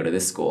 You're going to go to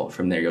this school.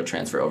 From there, you'll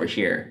transfer over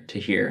here to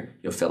here.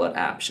 You'll fill out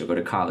apps. You'll go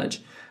to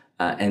college.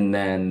 And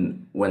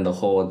then when the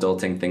whole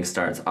adulting thing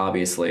starts,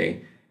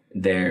 obviously,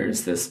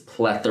 there's this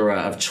plethora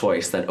of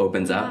choice that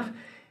opens up.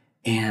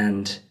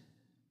 And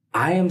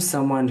I am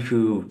someone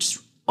who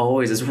just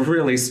always has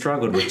really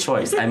struggled with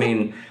choice. I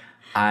mean,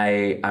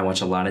 I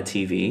watch a lot of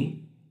TV,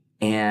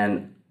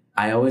 and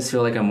I always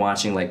feel like I'm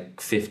watching like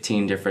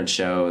 15 different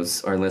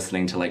shows or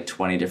listening to like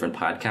 20 different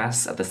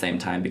podcasts at the same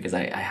time, because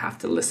I have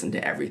to listen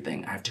to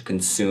everything. I have to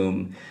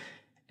consume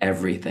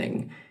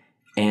everything.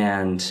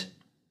 And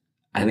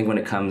I think when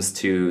it comes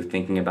to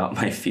thinking about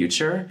my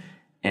future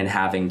and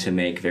having to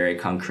make very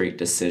concrete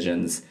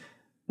decisions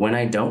when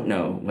I don't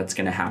know what's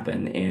going to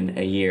happen in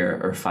a year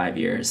or 5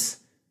 years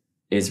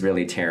is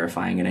really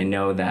terrifying. And I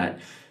know that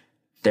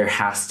there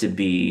has to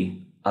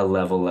be a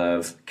level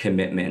of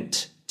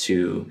commitment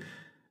to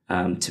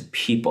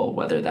people,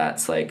 whether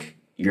that's like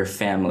your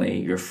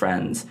family, your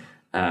friends,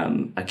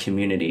 a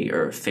community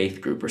or a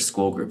faith group or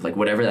school group, like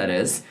whatever that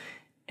is.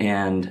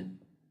 And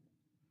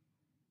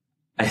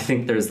I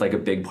think there's like a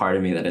big part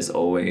of me that has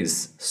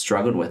always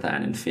struggled with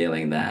that and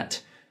feeling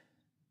that,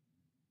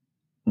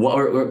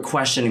 or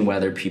questioning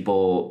whether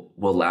people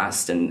will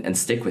last and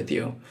stick with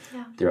you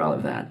through all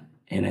of that.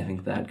 And I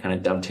think that kind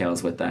of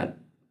dovetails with that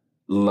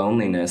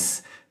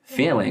loneliness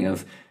feeling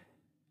of,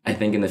 I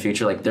think in the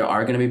future, like there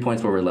are going to be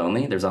points where we're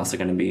lonely. There's also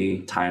going to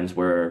be times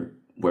where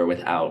we're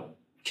without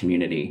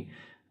community.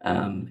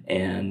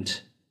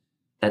 And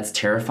that's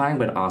terrifying,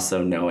 but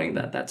also knowing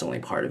that that's only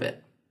part of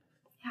it.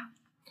 Yeah.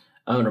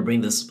 I'm going to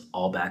bring this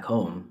all back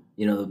home.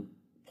 The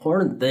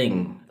important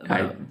thing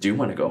I do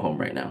want to go home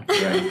right now.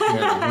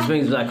 This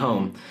brings me back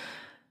home.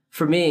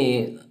 For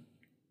me,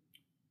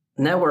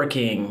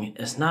 networking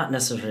is not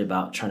necessarily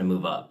about trying to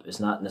move up. It's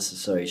not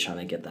necessarily trying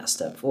to get that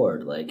step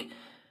forward. Like,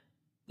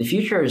 the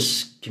future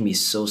can be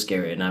so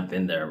scary, and I've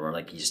been there where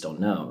like you just don't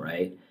know,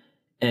 right?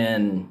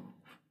 And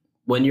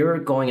when you're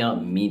going out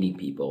and meeting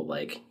people,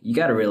 like you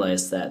got to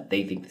realize that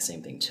they think the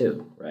same thing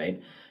too,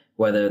 right?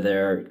 Whether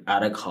they're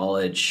out of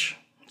college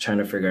trying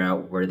to figure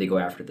out where they go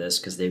after this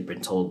because they've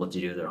been told what to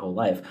do their whole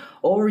life,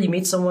 or you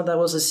meet someone that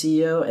was a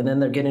CEO and then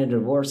they're getting a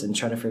divorce and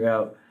trying to figure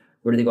out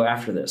where do they go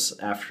after this,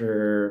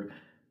 after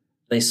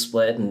they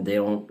split and they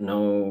don't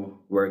know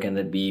where going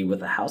to be with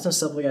the house and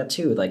stuff like that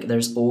too. Like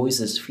there's always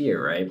this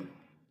fear, right?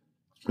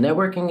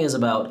 Networking is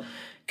about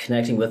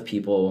connecting with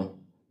people.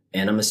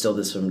 And I'm gonna steal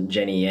this from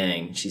Jenny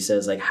Yang. She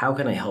says, like, how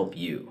can I help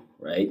you,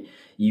 right?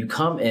 You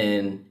come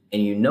in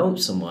and you know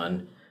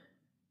someone,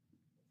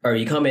 or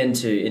you come in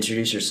to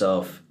introduce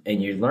yourself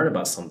and you learn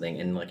about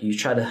something and like you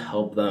try to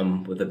help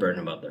them with a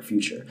burden about their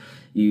future.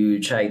 You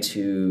try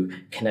to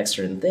connect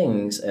certain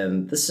things,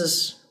 and this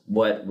is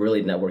what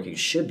really networking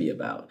should be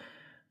about.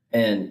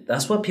 And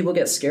that's what people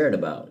get scared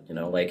about, you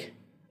know, like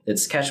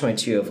it's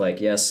catch-22 of like,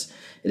 yes,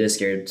 it is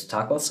scary to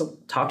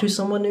talk to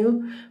someone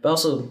new, but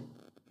also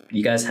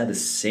you guys had the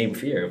same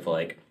fear of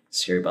like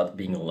scary about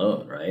being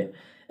alone, right?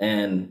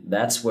 And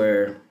that's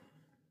where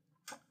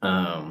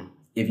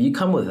if you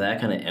come with that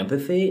kind of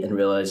empathy and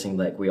realizing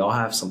like we all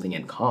have something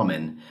in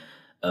common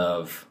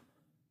of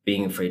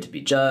being afraid to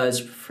be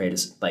judged, afraid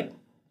to like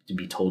to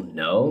be told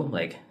no,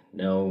 like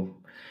no,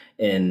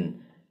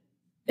 in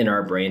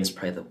our brains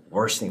probably the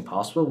worst thing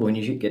possible. When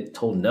you get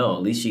told no,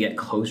 at least you get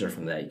closer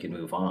from that, you can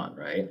move on,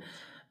 right?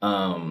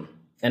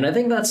 And I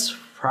think that's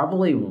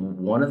probably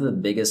one of the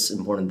biggest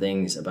important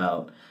things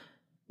about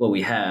what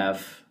we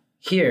have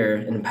here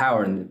in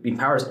Empower. And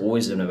Empower has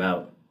always been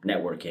about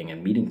networking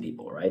and meeting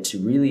people, right? To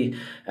really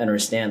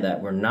understand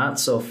that we're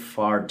not so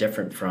far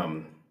different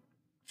from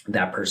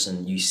that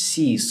person you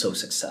see so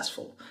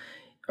successful,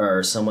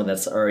 or someone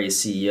that's already a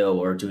CEO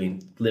or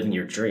living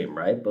your dream,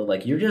 right? But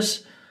like you're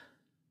just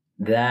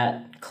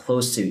that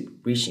close to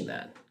reaching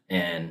that.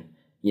 And,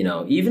 you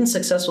know, even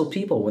successful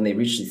people, when they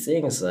reach these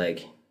things,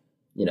 like,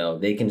 you know,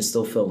 they can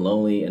still feel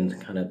lonely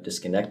and kind of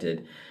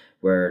disconnected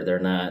where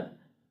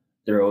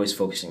they're always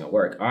focusing on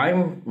work.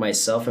 I'm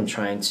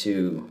trying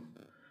to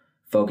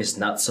focus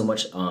not so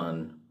much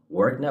on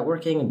work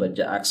networking, but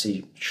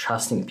actually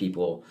trusting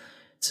people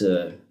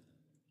to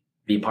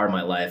be part of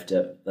my life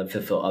to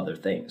fulfill other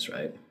things,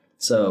 right?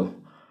 So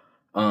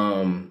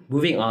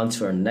moving on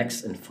to our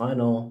next and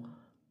final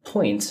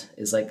point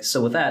is like,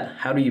 so with that,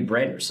 how do you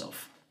brand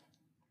yourself?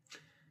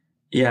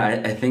 Yeah,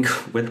 I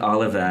think with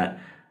all of that,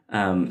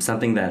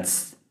 something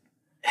that's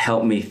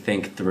helped me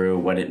think through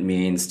what it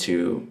means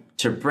to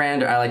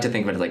brand, or I like to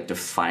think of it as like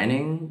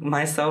defining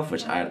myself,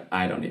 which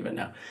I don't even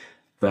know.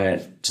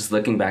 But just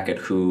looking back at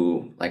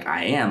who like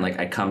I am, like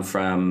I come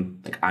from,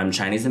 like I'm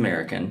Chinese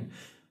American,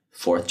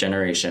 4th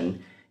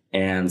generation.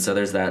 And so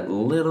there's that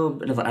little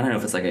bit of, I don't know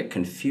if it's like a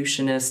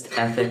Confucianist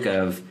ethic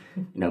of,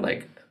 you know,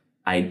 like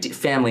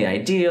family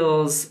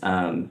ideals,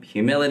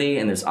 humility.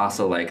 And there's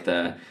also like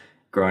the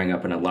growing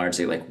up in a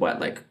largely like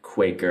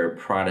Quaker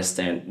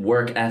Protestant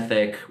work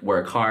ethic,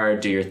 work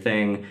hard, do your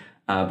thing,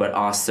 but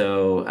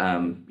also,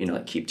 you know,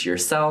 like keep to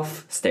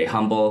yourself, stay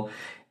humble,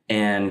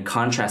 and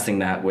contrasting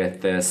that with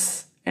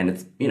this. And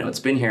it's, you know, it's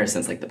been here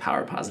since like the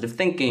power of positive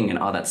thinking and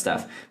all that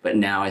stuff. But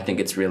now I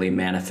think it's really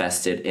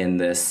manifested in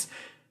this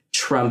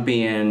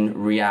Trumpian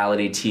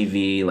reality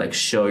TV, like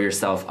show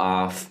yourself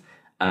off,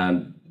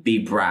 be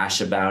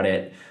brash about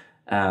it.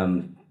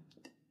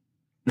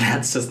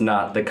 That's just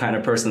not the kind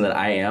of person that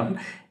I am.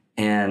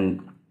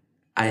 And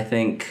I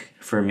think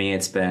for me,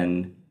 it's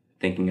been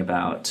thinking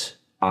about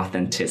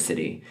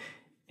authenticity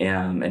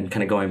and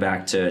kind of going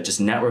back to just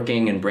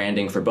networking and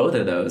branding for both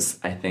of those.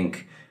 I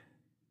think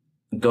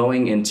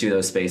going into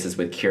those spaces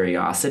with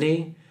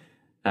curiosity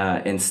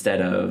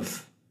instead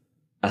of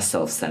a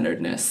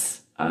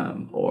self-centeredness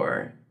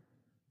or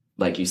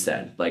like you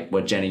said, like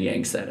what Jenny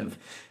Yang said, of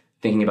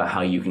thinking about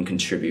how you can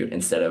contribute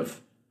instead of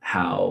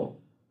how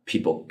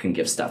people can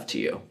give stuff to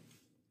you.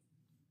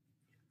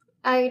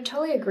 I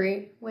totally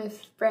agree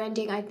with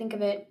branding. I think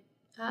of it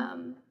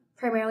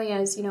primarily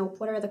as, you know,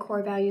 what are the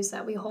core values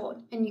that we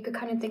hold? And you could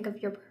kind of think of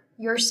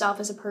yourself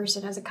as a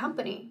person, as a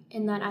company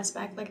in that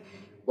aspect. Like,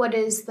 what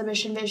is the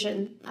mission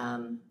vision?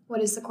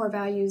 What is the core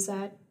values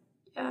that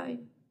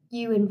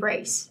you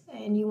embrace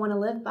and you want to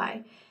live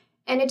by?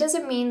 And it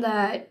doesn't mean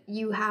that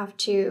you have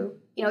to,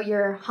 you know,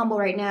 you're humble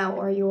right now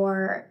or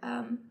you're,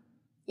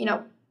 you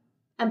know,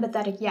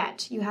 empathetic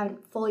yet. You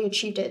haven't fully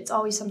achieved it. It's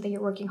always something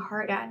you're working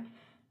hard at.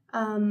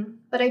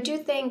 But I do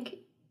think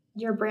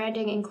your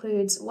branding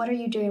includes what are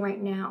you doing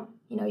right now?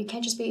 You know, you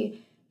can't just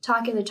be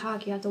talking the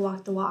talk, you have to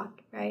walk the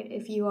walk, right?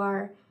 If you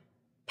are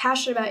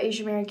passionate about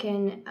Asian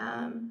American,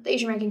 the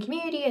Asian American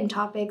community and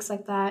topics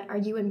like that, are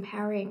you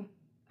empowering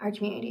our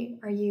community?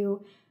 Are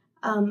you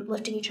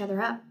lifting each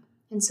other up?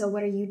 And so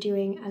what are you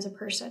doing as a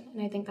person?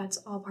 And I think that's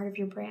all part of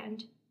your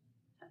brand.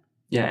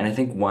 Yeah, and I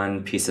think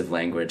one piece of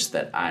language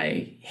that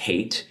I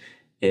hate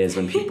is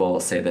when people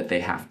say that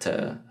they have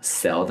to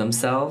sell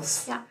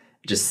themselves. Yeah.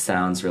 It just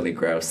sounds really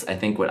gross. I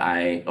think how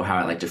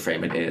I like to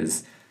frame it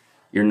is,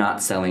 you're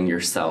not selling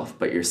yourself,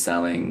 but you're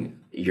selling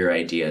your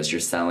ideas. You're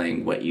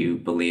selling what you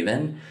believe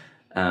in.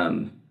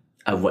 And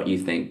of what you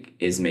think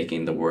is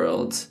making the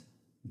world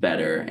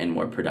better and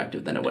more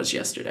productive than it was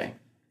yesterday.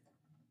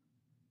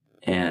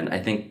 And I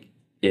think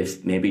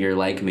if maybe you're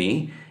like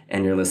me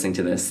and you're listening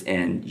to this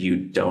and you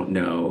don't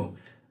know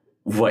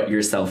what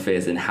yourself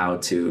is and how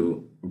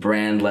to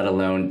brand, let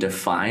alone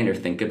define or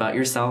think about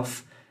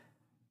yourself,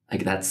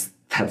 like that's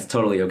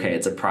totally okay.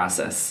 It's a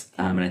process.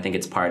 And I think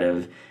it's part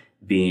of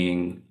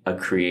being a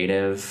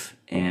creative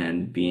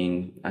and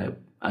being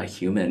a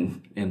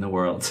human in the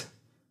world.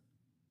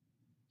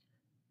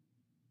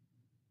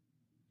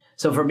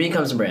 So for me, it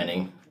comes to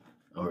branding.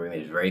 I'm going to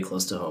be very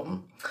close to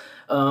home.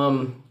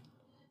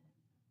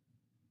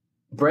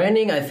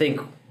 Branding, I think,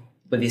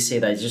 when they say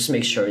that, just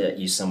make sure that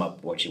you sum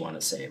up what you want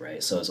to say,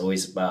 right? So it's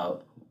always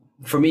about,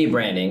 for me,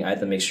 branding, I have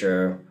to make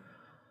sure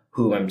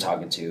who I'm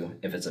talking to.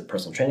 If it's a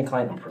personal training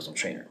client, I'm a personal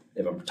trainer.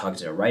 If I'm talking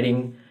to a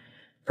writing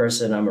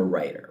person, I'm a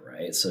writer,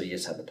 right? So you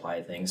just have to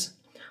apply things.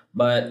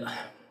 But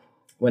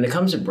when it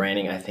comes to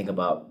branding, I think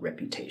about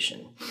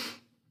reputation.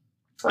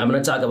 I'm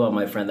going to talk about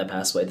my friend that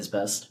passed away this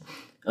past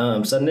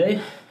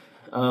Sunday.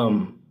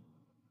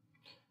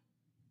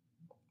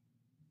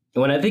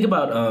 When I think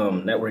about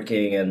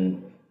networking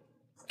and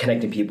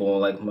connecting people,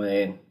 like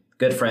my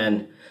good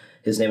friend,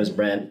 his name is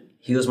Brent.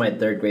 He was my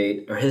third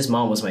grade, or his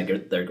mom was my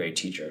third grade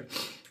teacher.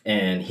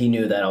 And he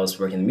knew that I was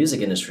working in the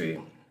music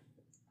industry.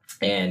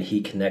 And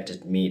he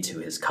connected me to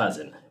his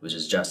cousin, which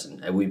is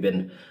Justin. And we've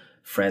been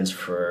friends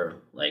for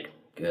like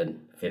good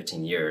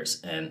 15 years.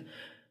 And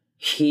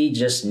he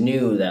just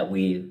knew that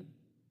we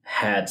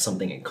had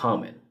something in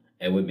common.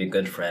 And we'd be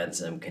good friends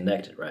and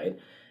connected, right?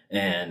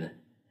 And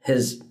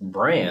his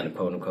brand,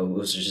 quote unquote,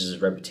 was just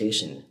his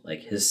reputation. Like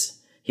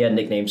he had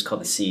nicknames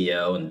called the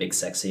CEO and Big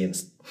Sexy,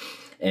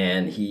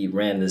 and he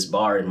ran this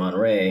bar in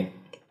Monterey.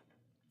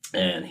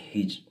 And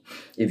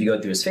if you go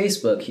through his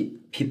Facebook,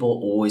 people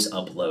always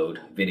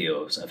upload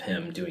videos of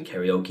him doing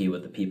karaoke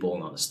with the people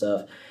and all this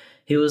stuff.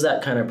 He was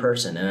that kind of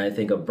person. And I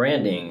think of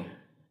branding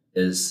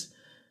is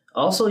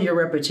also your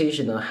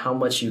reputation on how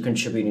much you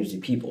contribute to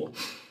people.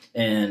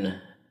 And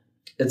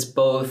it's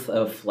both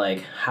of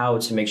like how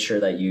to make sure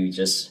that you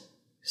just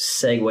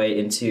segue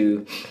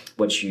into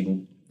what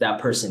that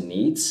person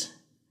needs,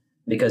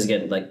 because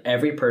again, like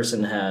every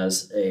person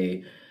has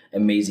a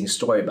amazing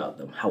story about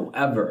them.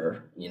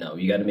 However, you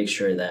got to make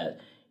sure that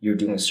you're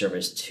doing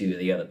service to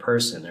the other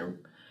person or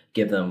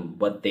give them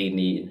what they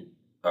need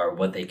or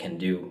what they can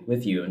do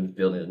with you and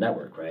building a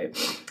network, right?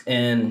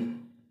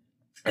 And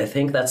I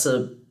think that's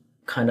a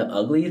kind of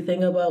ugly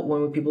thing about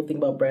when people think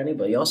about branding,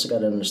 but you also got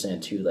to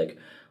understand too, like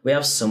we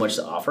have so much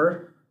to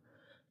offer,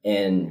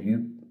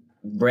 and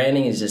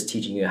branding is just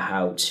teaching you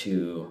how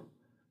to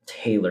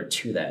tailor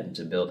to that and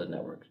to build a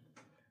network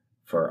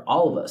for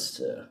all of us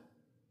to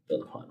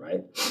build upon,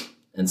 right?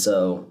 And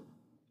so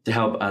to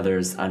help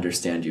others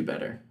understand you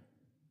better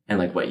and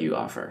like what you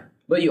offer.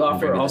 What you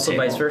offer, also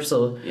vice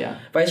versa. Yeah.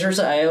 Vice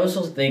versa. I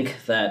also think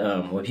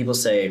that when people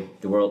say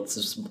the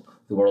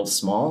world's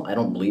small, I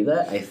don't believe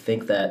that. I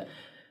think that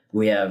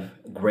we have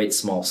great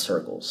small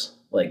circles.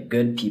 Like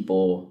good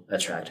people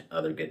attract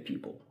other good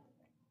people.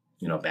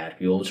 Bad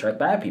people attract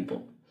bad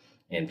people.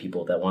 And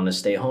people that want to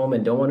stay home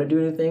and don't want to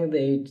do anything,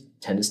 they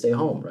tend to stay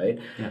home, right?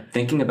 Yeah.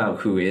 Thinking about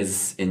who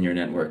is in your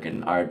network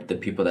and are the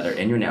people that are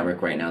in your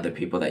network right now, the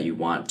people that you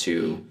want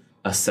to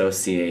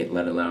associate,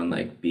 let alone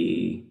like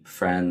be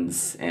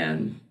friends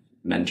and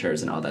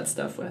mentors and all that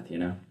stuff with,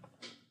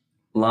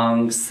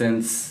 Long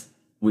since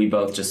we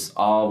both just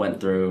all went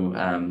through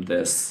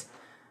this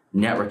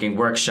networking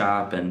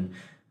workshop and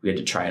we had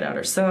to try it out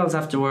ourselves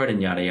afterward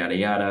and yada, yada,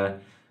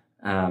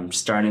 yada.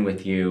 Starting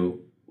with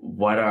you,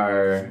 what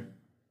are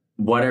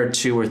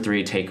 2 or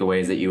 3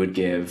 takeaways that you would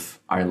give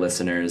our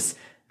listeners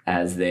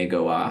as they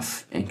go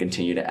off and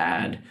continue to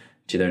add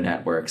to their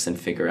networks and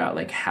figure out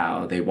like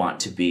how they want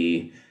to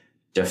be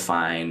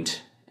defined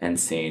and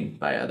seen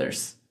by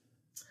others?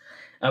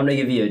 I'm going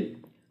to give you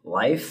a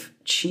life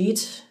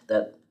cheat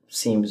that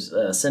seems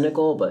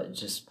cynical, but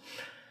just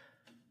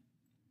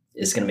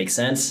it's going to make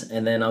sense.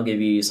 And then I'll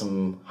give you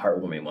some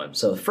heartwarming one.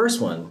 So the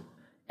first one,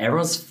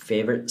 everyone's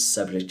favorite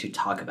subject to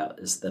talk about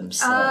is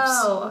themselves.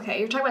 Oh, okay.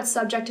 You're talking about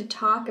subject to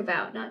talk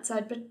about, not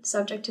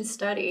subject to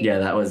study. Yeah,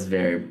 that was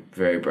very,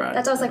 very broad.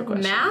 That's always like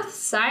math,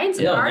 science,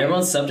 yeah, art.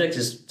 Everyone's subject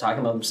is talking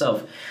about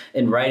themselves.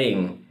 In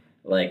writing,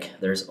 like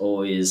there's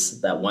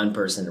always that one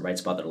person that writes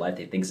about their life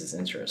they thinks is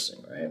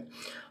interesting, right?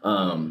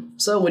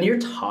 So when you're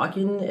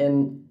talking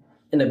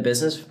in a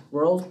business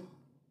world,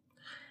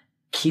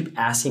 keep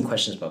asking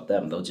questions about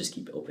them. They'll just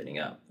keep opening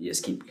up. You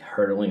just keep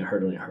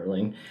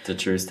hurdling. It's a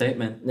true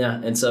statement.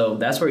 Yeah, and so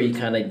that's where you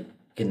kind of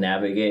can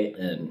navigate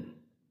and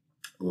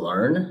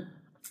learn.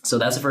 So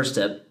that's the first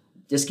tip.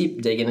 Just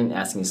keep digging and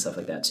asking stuff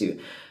like that too.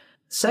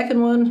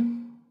 Second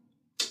one,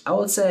 I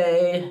would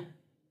say,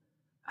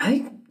 I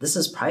think this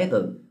is probably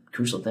the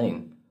crucial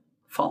thing.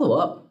 Follow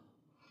up.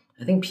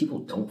 I think people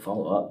don't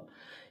follow up.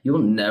 You'll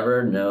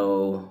never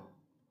know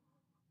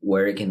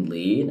where it can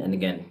lead. And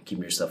again,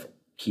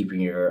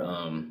 keeping your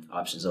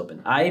options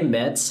open. I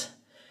met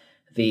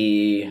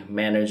the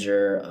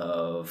manager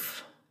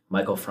of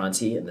Michael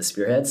Franti and the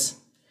Spearheads,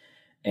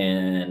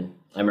 And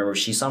I remember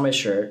she saw my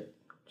shirt.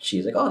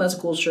 She's like, oh, that's a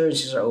cool shirt. And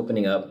she started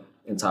opening up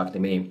and talking to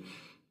me.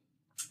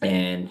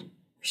 And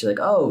she's like,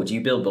 oh, do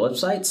you build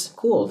websites?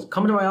 Cool.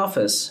 Come to my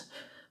office.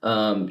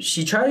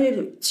 She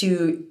tried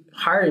to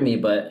hire me,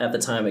 but at the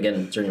time,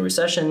 again, during the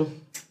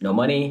recession, no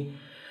money.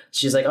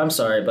 She's like, I'm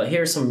sorry, but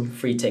here's some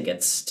free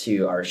tickets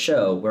to our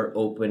show. We're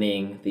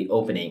opening the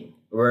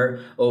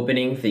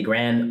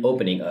grand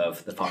opening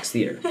of the Fox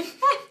Theater.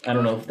 I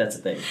don't know if that's a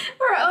thing.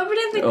 We're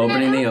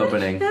opening the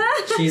opening.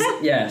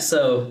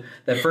 So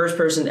the first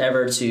person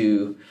ever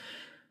to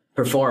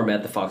perform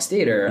at the Fox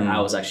Theater,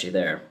 I was actually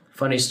there.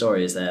 Funny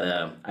story is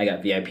that I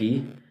got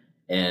VIP,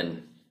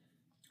 and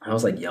I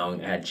was like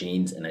young. I had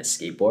jeans and a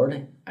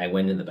skateboard. I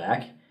went in the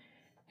back,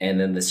 and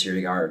then the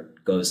security guard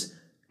goes,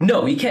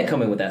 no, you can't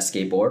come in with that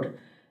skateboard.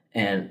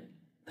 And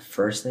the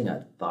first thing I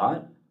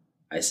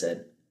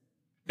said,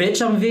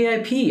 bitch, I'm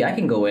VIP. I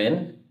can go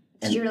in.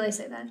 Did you really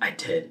say that? I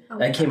did. Oh,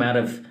 that came out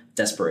of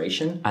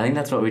desperation. I think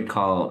that's what we'd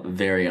call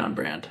very on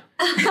brand.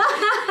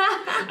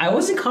 I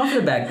wasn't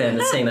confident back then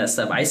in saying that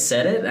stuff. I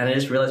said it, and I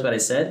just realized what I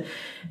said.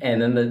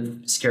 And then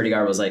the security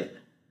guard was like,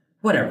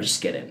 whatever,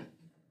 just get in.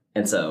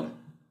 And so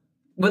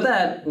with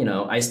that,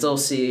 I still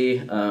see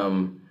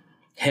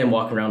him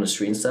walking around the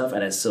street and stuff,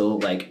 and I still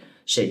like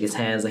shake his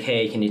hands like,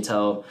 hey, can you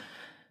tell,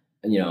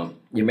 your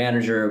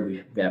manager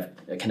we have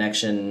a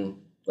connection?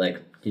 Like,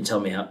 can you tell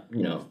me how,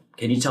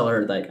 can you tell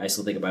her, like, I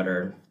still think about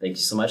her, thank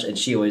you so much. And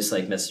she always,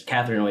 like,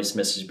 Catherine always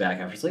messages back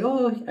after. She's like,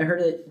 oh, I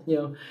heard it,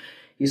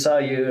 he saw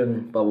you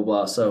and blah, blah,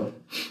 blah. So,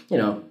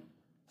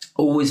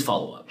 always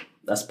follow up.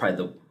 That's probably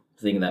the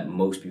thing that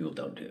most people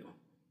don't do.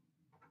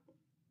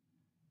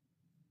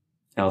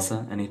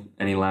 Elsa,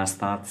 any last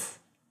thoughts?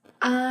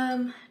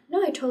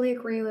 No, I totally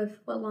agree with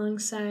what Long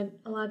said.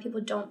 A lot of people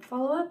don't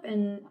follow up,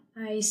 and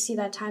I see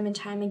that time and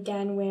time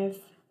again with,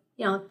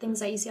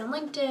 things that you see on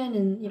LinkedIn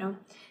and,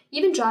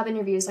 even job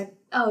interviews, like,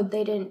 oh,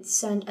 they didn't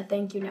send a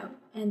thank you note,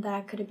 and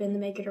that could have been the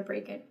make it or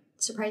break it,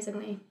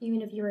 surprisingly,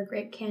 even if you were a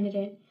great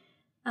candidate.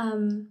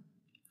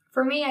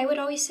 For me, I would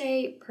always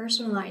say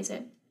personalize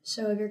it.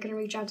 So if you're going to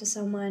reach out to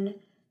someone,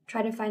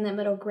 try to find that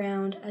middle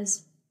ground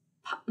as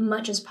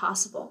much as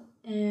possible.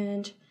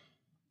 And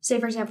say,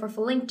 for example,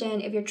 for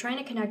LinkedIn, if you're trying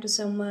to connect with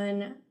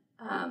someone,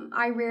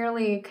 I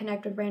rarely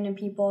connect with random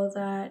people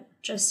that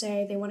just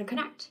say they want to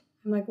connect.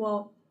 I'm like,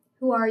 well,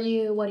 who are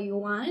you? What do you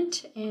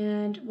want?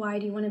 And why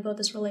do you want to build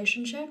this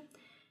relationship?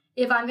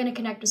 If I'm going to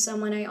connect with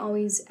someone, I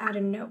always add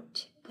a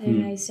note.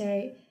 And I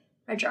say,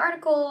 read your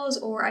articles,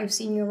 or I've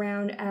seen you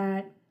around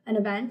at an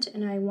event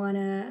and I want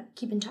to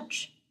keep in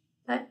touch.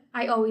 But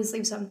I always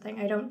leave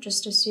something. I don't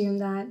just assume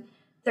that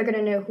they're going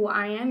to know who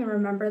I am and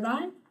remember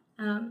that.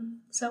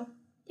 So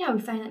yeah, we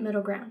find that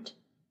middle ground.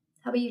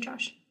 How about you,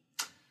 Josh?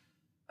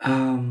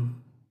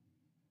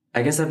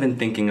 I guess I've been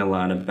thinking a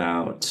lot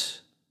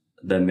about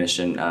the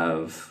mission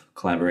of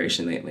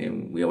collaboration lately.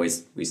 We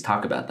always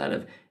talk about that,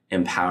 of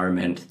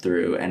empowerment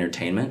through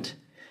entertainment.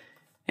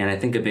 And I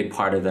think a big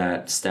part of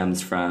that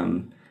stems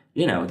from,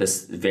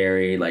 this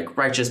very like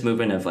righteous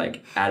movement of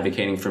like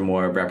advocating for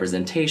more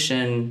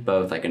representation,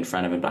 both like in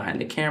front of and behind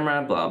the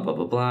camera, blah, blah,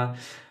 blah, blah.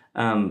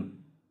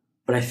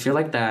 But I feel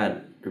like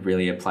that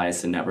really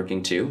applies to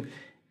networking too,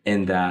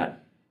 in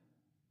that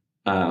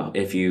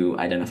if you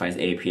identify as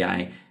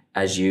API,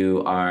 as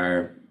you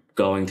are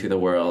going through the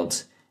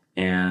world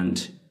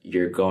and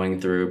you're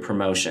going through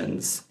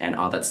promotions and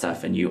all that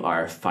stuff, and you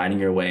are finding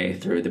your way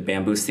through the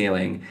bamboo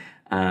ceiling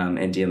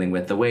and dealing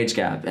with the wage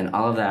gap and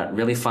all of that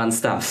really fun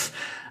stuff.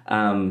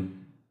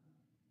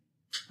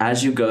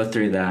 As you go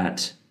through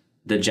that,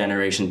 the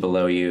generation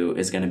below you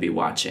is going to be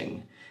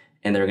watching,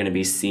 and they're going to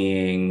be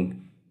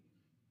seeing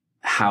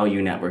how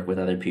you network with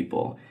other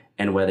people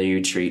and whether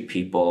you treat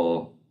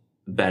people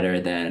better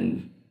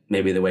than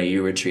maybe the way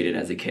you were treated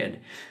as a kid.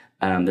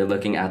 They're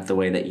looking at the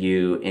way that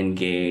you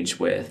engage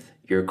with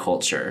your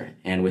culture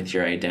and with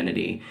your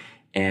identity.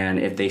 And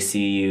if they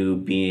see you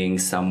being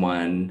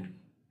someone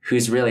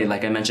who's really,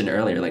 like I mentioned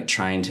earlier, like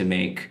trying to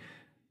make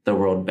the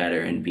world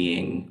better and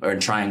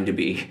trying to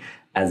be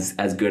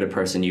as good a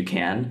person you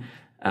can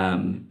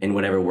in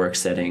whatever work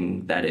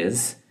setting that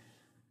is,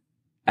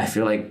 I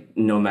feel like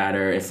no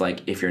matter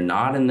if you're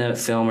not in the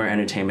film or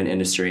entertainment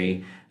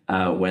industry,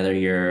 whether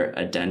you're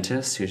a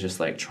dentist who's just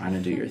like trying to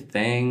do your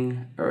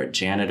thing, or a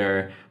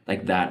janitor,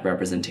 like that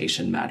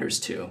representation matters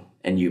too,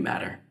 and you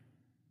matter.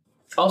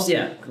 Also,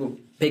 yeah,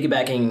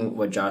 piggybacking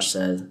what Josh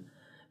said,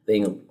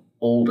 being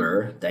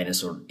older,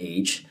 dinosaur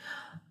age,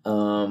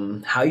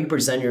 how you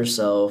present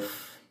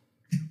yourself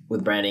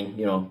with branding.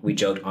 We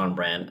joked on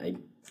brand. I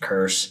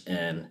curse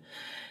and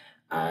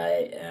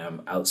I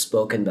am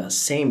outspoken, but at the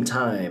same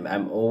time,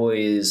 I'm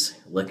always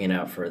looking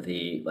out for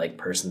the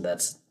person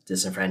that's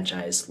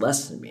disenfranchised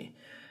less than me.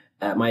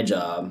 At my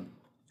job,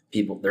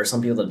 there are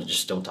some people that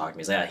just don't talk to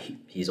me. It's like,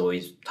 he's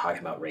always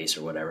talking about race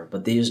or whatever,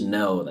 but they just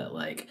know that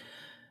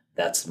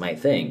that's my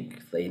thing.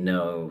 They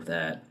know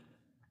that,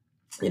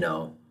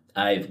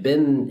 I've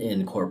been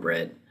in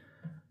corporate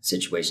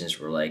situations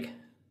where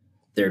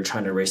they're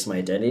trying to erase my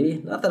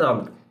identity. Not that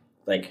I'm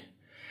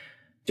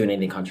doing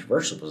anything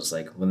controversial, but it's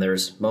like when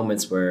there's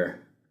moments where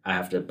I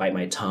have to bite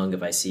my tongue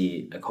if I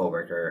see a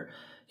coworker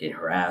getting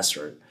harassed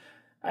or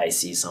I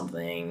see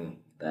something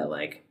that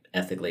like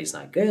ethically is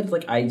not good,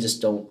 like I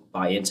just don't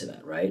buy into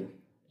that, right?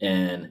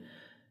 And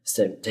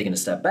taking a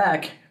step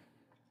back,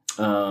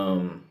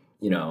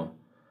 you know,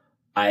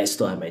 I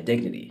still have my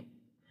dignity.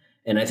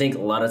 And I think a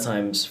lot of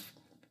times,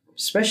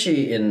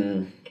 especially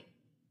in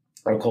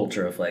our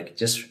culture of like,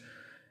 just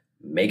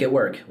make it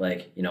work.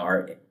 Like, you know,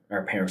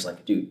 our parents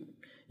like, dude,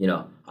 you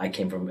know, I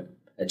came from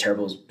a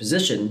terrible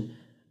position.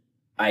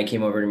 I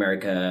came over to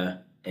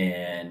America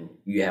and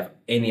you have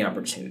any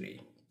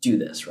opportunity, do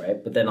this,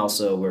 right? But then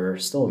also we're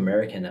still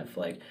American of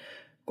like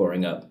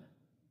growing up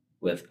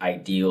with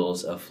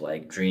ideals of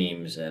like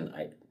dreams and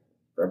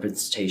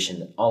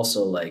representation,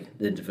 also like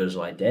the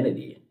individual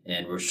identity.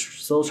 And we're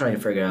still trying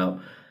to figure out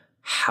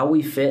how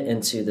we fit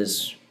into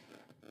this,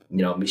 you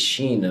know,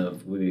 machine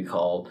of what we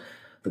call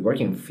the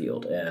working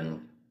field.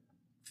 And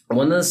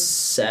one of the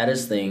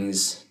saddest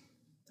things,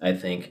 I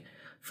think,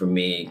 for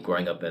me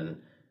growing up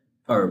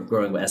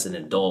as an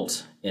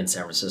adult in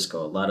San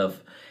Francisco, a lot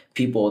of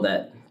people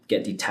that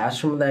get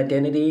detached from the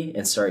identity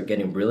and start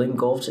getting really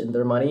engulfed in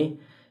their money,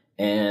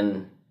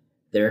 and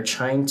they're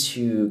trying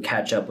to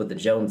catch up with the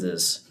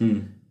Joneses,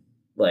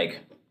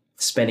 like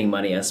spending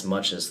money as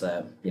much as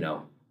that, you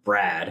know,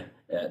 Brad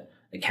at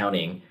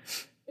accounting,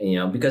 you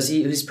know, because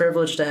he's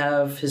privileged to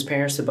have his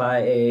parents to buy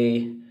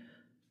a,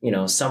 you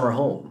know, summer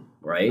home,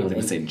 right? I was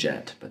going to say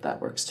jet, but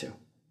that works too.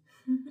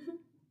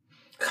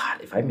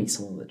 God, if I meet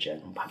someone with a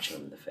jet, I'm punching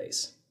them in the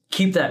face.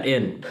 Keep that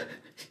in.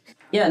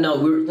 Yeah,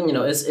 no, you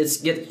know,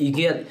 you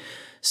get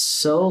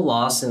so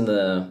lost in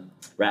the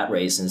rat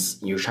race and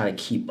you're trying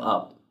to keep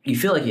up. You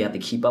feel like you have to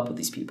keep up with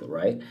these people,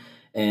 right?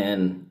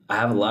 And I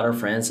have a lot of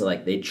friends that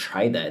like they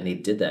tried that and they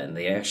did that and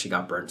they actually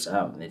got burnt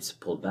out and they just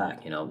pulled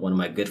back. You know, one of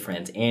my good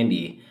friends,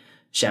 Andy,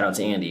 shout out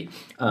to Andy.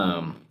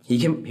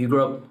 He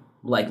grew up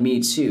like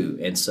me too,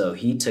 and so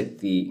he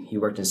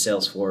worked in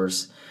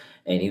Salesforce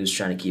and he was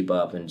trying to keep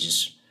up and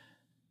just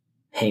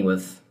hang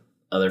with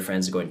other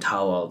friends and going to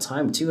Tahoe all the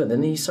time too. And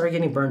then he started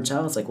getting burnt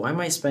out. It's like, why am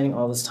I spending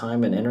all this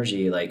time and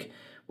energy, like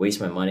waste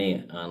my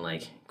money on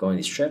like going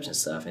these trips and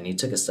stuff? And he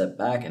took a step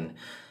back and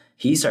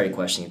he started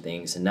questioning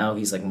things. And now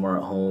he's like more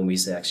at home.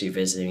 He's actually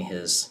visiting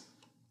his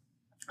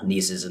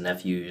nieces and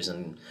nephews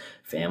and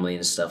family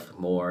and stuff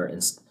more.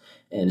 And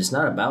it's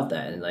not about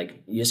that. And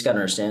like, you just got to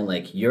understand,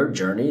 like, your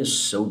journey is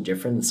so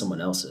different than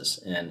someone else's.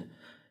 And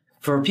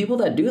for people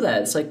that do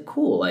that, it's like,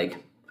 cool.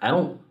 Like, I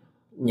don't,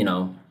 you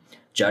know,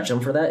 judge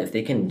them for that. If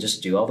they can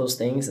just do all those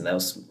things, and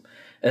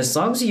as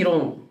long as you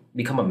don't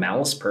become a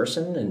malice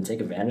person and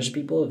take advantage of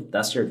people, if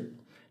that's your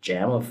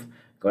jam of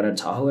going to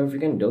Tahoe every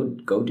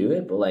weekend, go do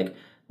it. But like,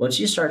 once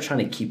you start trying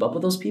to keep up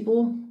with those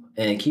people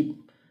and keep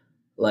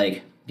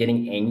like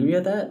getting angry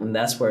at that, and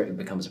that's where it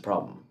becomes a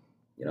problem,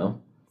 you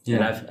know? Yeah.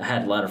 And I've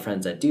had a lot of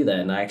friends that do that,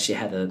 and I actually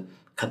had to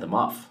cut them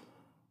off.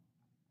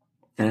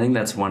 And I think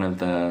that's one of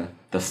the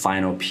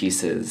final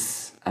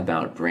pieces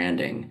about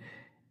branding,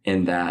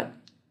 in that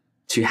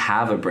to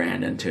have a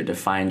brand and to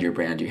define your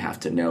brand, you have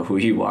to know who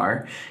you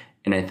are.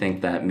 And I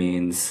think that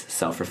means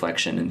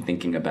self-reflection and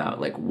thinking about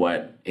like,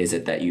 what is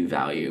it that you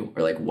value,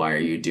 or like, why are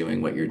you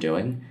doing what you're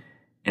doing?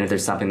 And if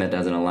there's something that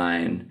doesn't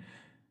align,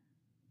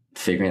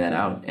 figuring that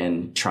out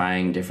and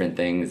trying different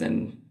things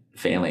and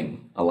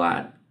failing a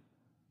lot.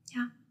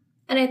 Yeah.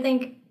 And I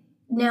think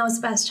now is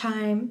the best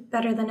time,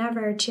 better than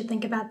ever, to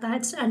think about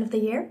that. It's the end of the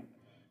year.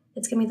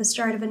 It's going to be the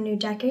start of a new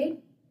decade.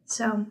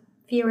 So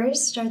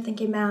viewers, start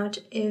thinking about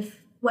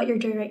if what you're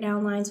doing right now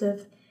aligns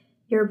with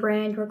your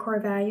brand, your core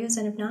values,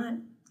 and if not,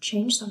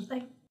 change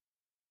something.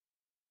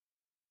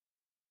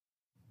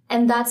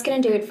 And that's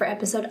going to do it for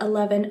episode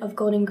 11 of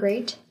Golden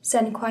Great.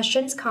 Send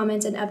questions,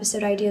 comments, and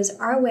episode ideas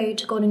our way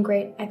to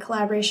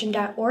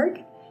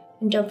goldengreat@collaboration.org.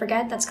 And don't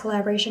forget, that's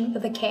collaboration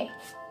with a K.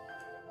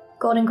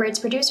 Golden Great's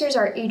producers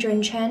are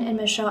Adrian Chen and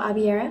Michelle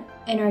Abiera,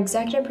 and our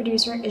executive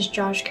producer is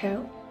Josh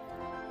Koh.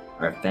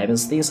 Our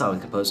fabulous theme song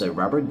is composed by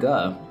Robert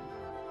Guh.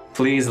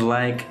 Please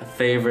like,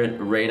 favorite,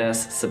 rate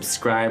us,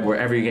 subscribe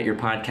wherever you get your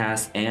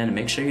podcasts, and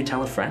make sure you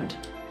tell a friend.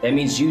 That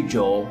means you,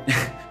 Joel.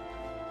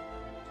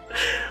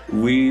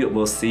 We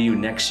will see you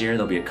next year.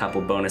 There'll be a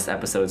couple bonus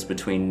episodes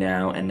between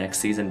now and next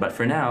season, but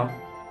for now,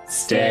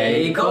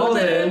 stay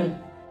golden!